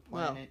done to the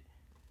planet.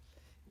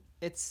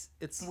 Well, it's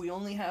we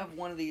only have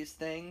one of these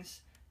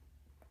things.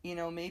 You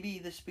know, maybe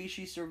the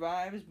species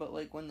survives, but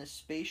like when the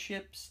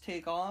spaceships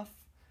take off,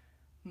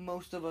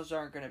 most of us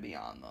aren't going to be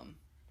on them.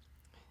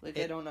 Like,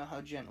 I don't know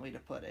how gently to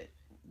put it.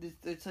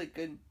 It's like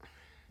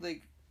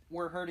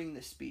we're hurting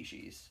the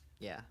species.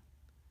 Yeah.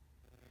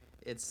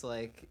 It's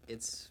like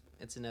it's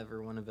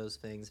never one of those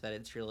things that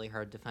it's really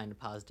hard to find a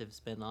positive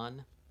spin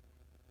on.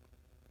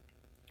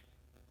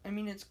 I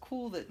mean, it's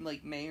cool that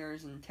like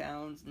mayors and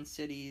towns and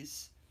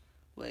cities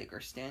like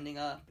are standing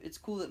up. It's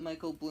cool that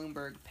Michael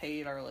Bloomberg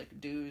paid our like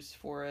dues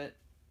for it.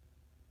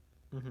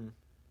 Mm-hmm.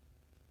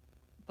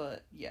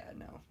 But yeah,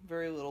 no,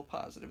 very little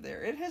positive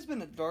there. It has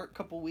been a dark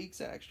couple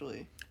weeks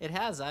actually. It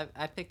has. I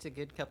picked a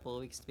good couple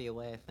of weeks to be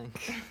away, I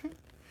think.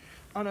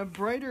 On a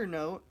brighter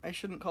note, I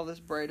shouldn't call this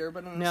brighter,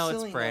 but on a No,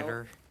 silly it's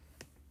brighter.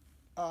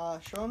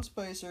 note, Sean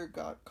Spicer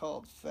got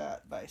called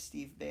fat by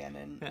Steve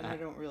Bannon, and I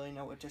don't really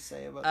know what to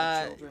say about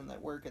the children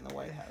that work in the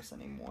White House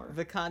anymore.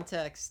 The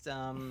context,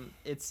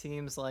 it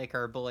seems like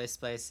our boy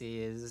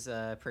Spicy is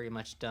pretty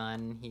much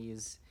done.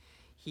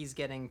 He's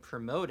getting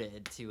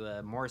promoted to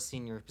a more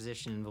senior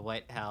position in the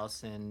White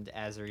House, and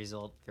as a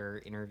result, they're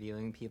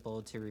interviewing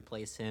people to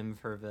replace him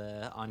for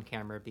the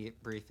on-camera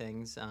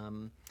briefings.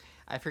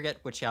 I forget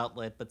which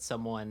outlet, but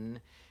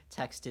someone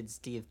texted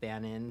Steve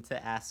Bannon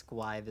to ask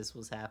why this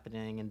was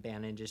happening, and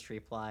Bannon just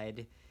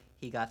replied,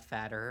 "He got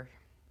fatter."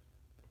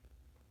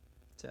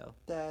 So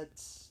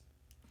that's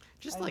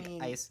just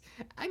ice.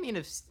 I mean,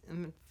 if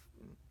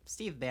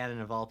Steve Bannon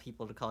of all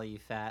people to call you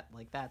fat,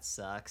 like that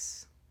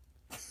sucks.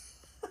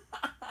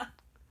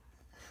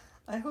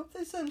 I hope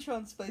they send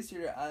Sean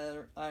Spicer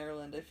to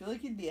Ireland. I feel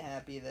like he'd be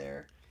happy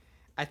there.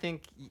 I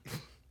think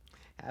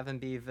have him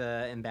be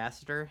the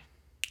ambassador.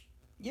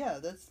 Yeah,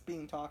 that's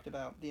being talked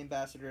about. The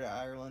ambassador to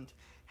Ireland.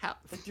 How?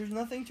 Like, there's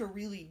nothing to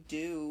really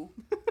do.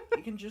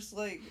 You can just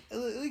like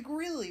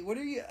really. What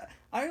are you?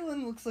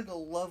 Ireland looks like a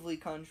lovely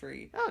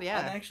country. Oh yeah.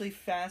 I'm actually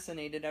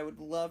fascinated. I would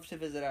love to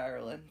visit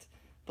Ireland,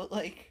 but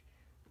like,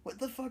 what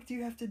the fuck do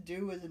you have to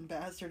do as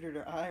ambassador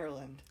to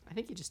Ireland? I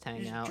think you just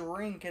hang Just out.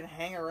 drink and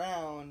hang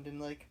around and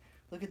like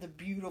look at the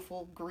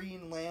beautiful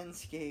green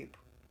landscape.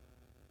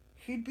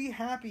 He'd be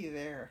happy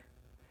there.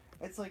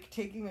 It's like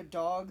taking a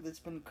dog that's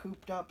been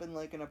cooped up in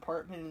like an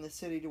apartment in the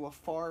city to a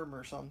farm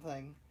or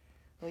something.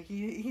 Like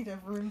he'd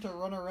have room to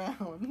run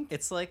around.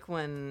 It's like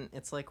when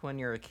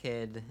you're a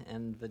kid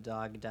and the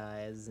dog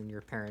dies and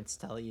your parents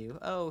tell you,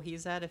 "Oh,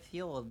 he's at a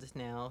field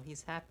now.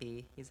 He's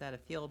happy. He's at a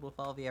field with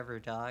all the other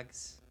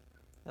dogs."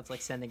 That's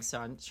like sending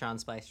Sean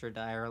Spicer to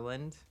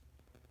Ireland.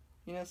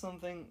 You know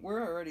something?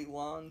 We're already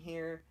long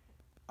here.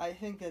 I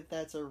think that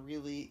that's a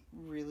really,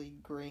 really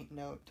great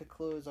note to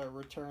close our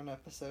return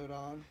episode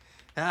on.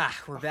 Ah,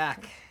 we're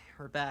back.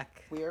 We're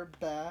back. We are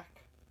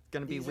back.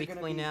 Gonna be These are weekly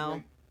gonna be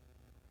now.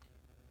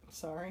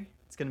 Sorry?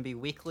 It's gonna be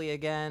weekly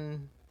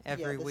again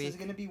every this week. is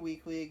gonna be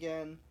weekly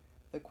again.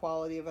 The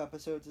quality of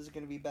episodes is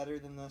gonna be better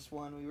than this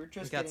one. We were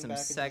just We got getting some back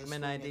into the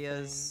segment swing of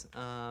ideas.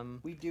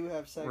 things. We do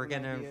have segment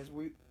gonna ideas.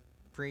 We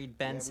read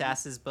Ben Yeah, we-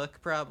 Sass's book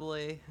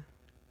probably.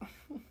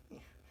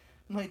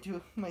 might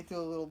do a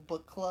little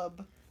book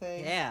club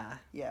thing. Yeah.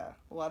 Yeah,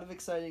 a lot of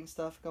exciting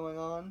stuff going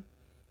on.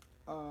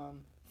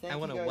 Thank I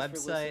want you a guys for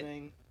website.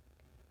 listening.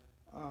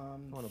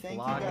 want a Thank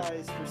blog. you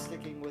guys for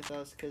sticking with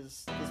us,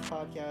 because this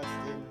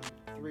podcast in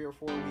 3 or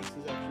 4 weeks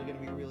is actually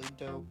going to be really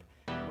dope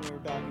when we're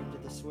back into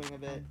the swing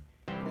of it.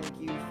 Thank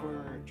you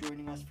for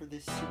joining us for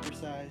this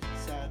supersized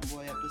Sad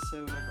Boy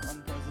episode of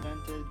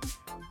Unprecedented.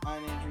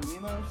 I'm Andrew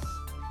Lemos.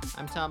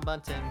 I'm Tom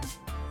Bunton.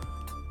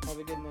 Have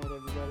a good night,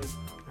 everybody.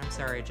 I'm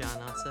sorry, John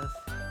Ossoff.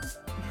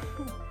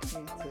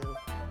 Me too.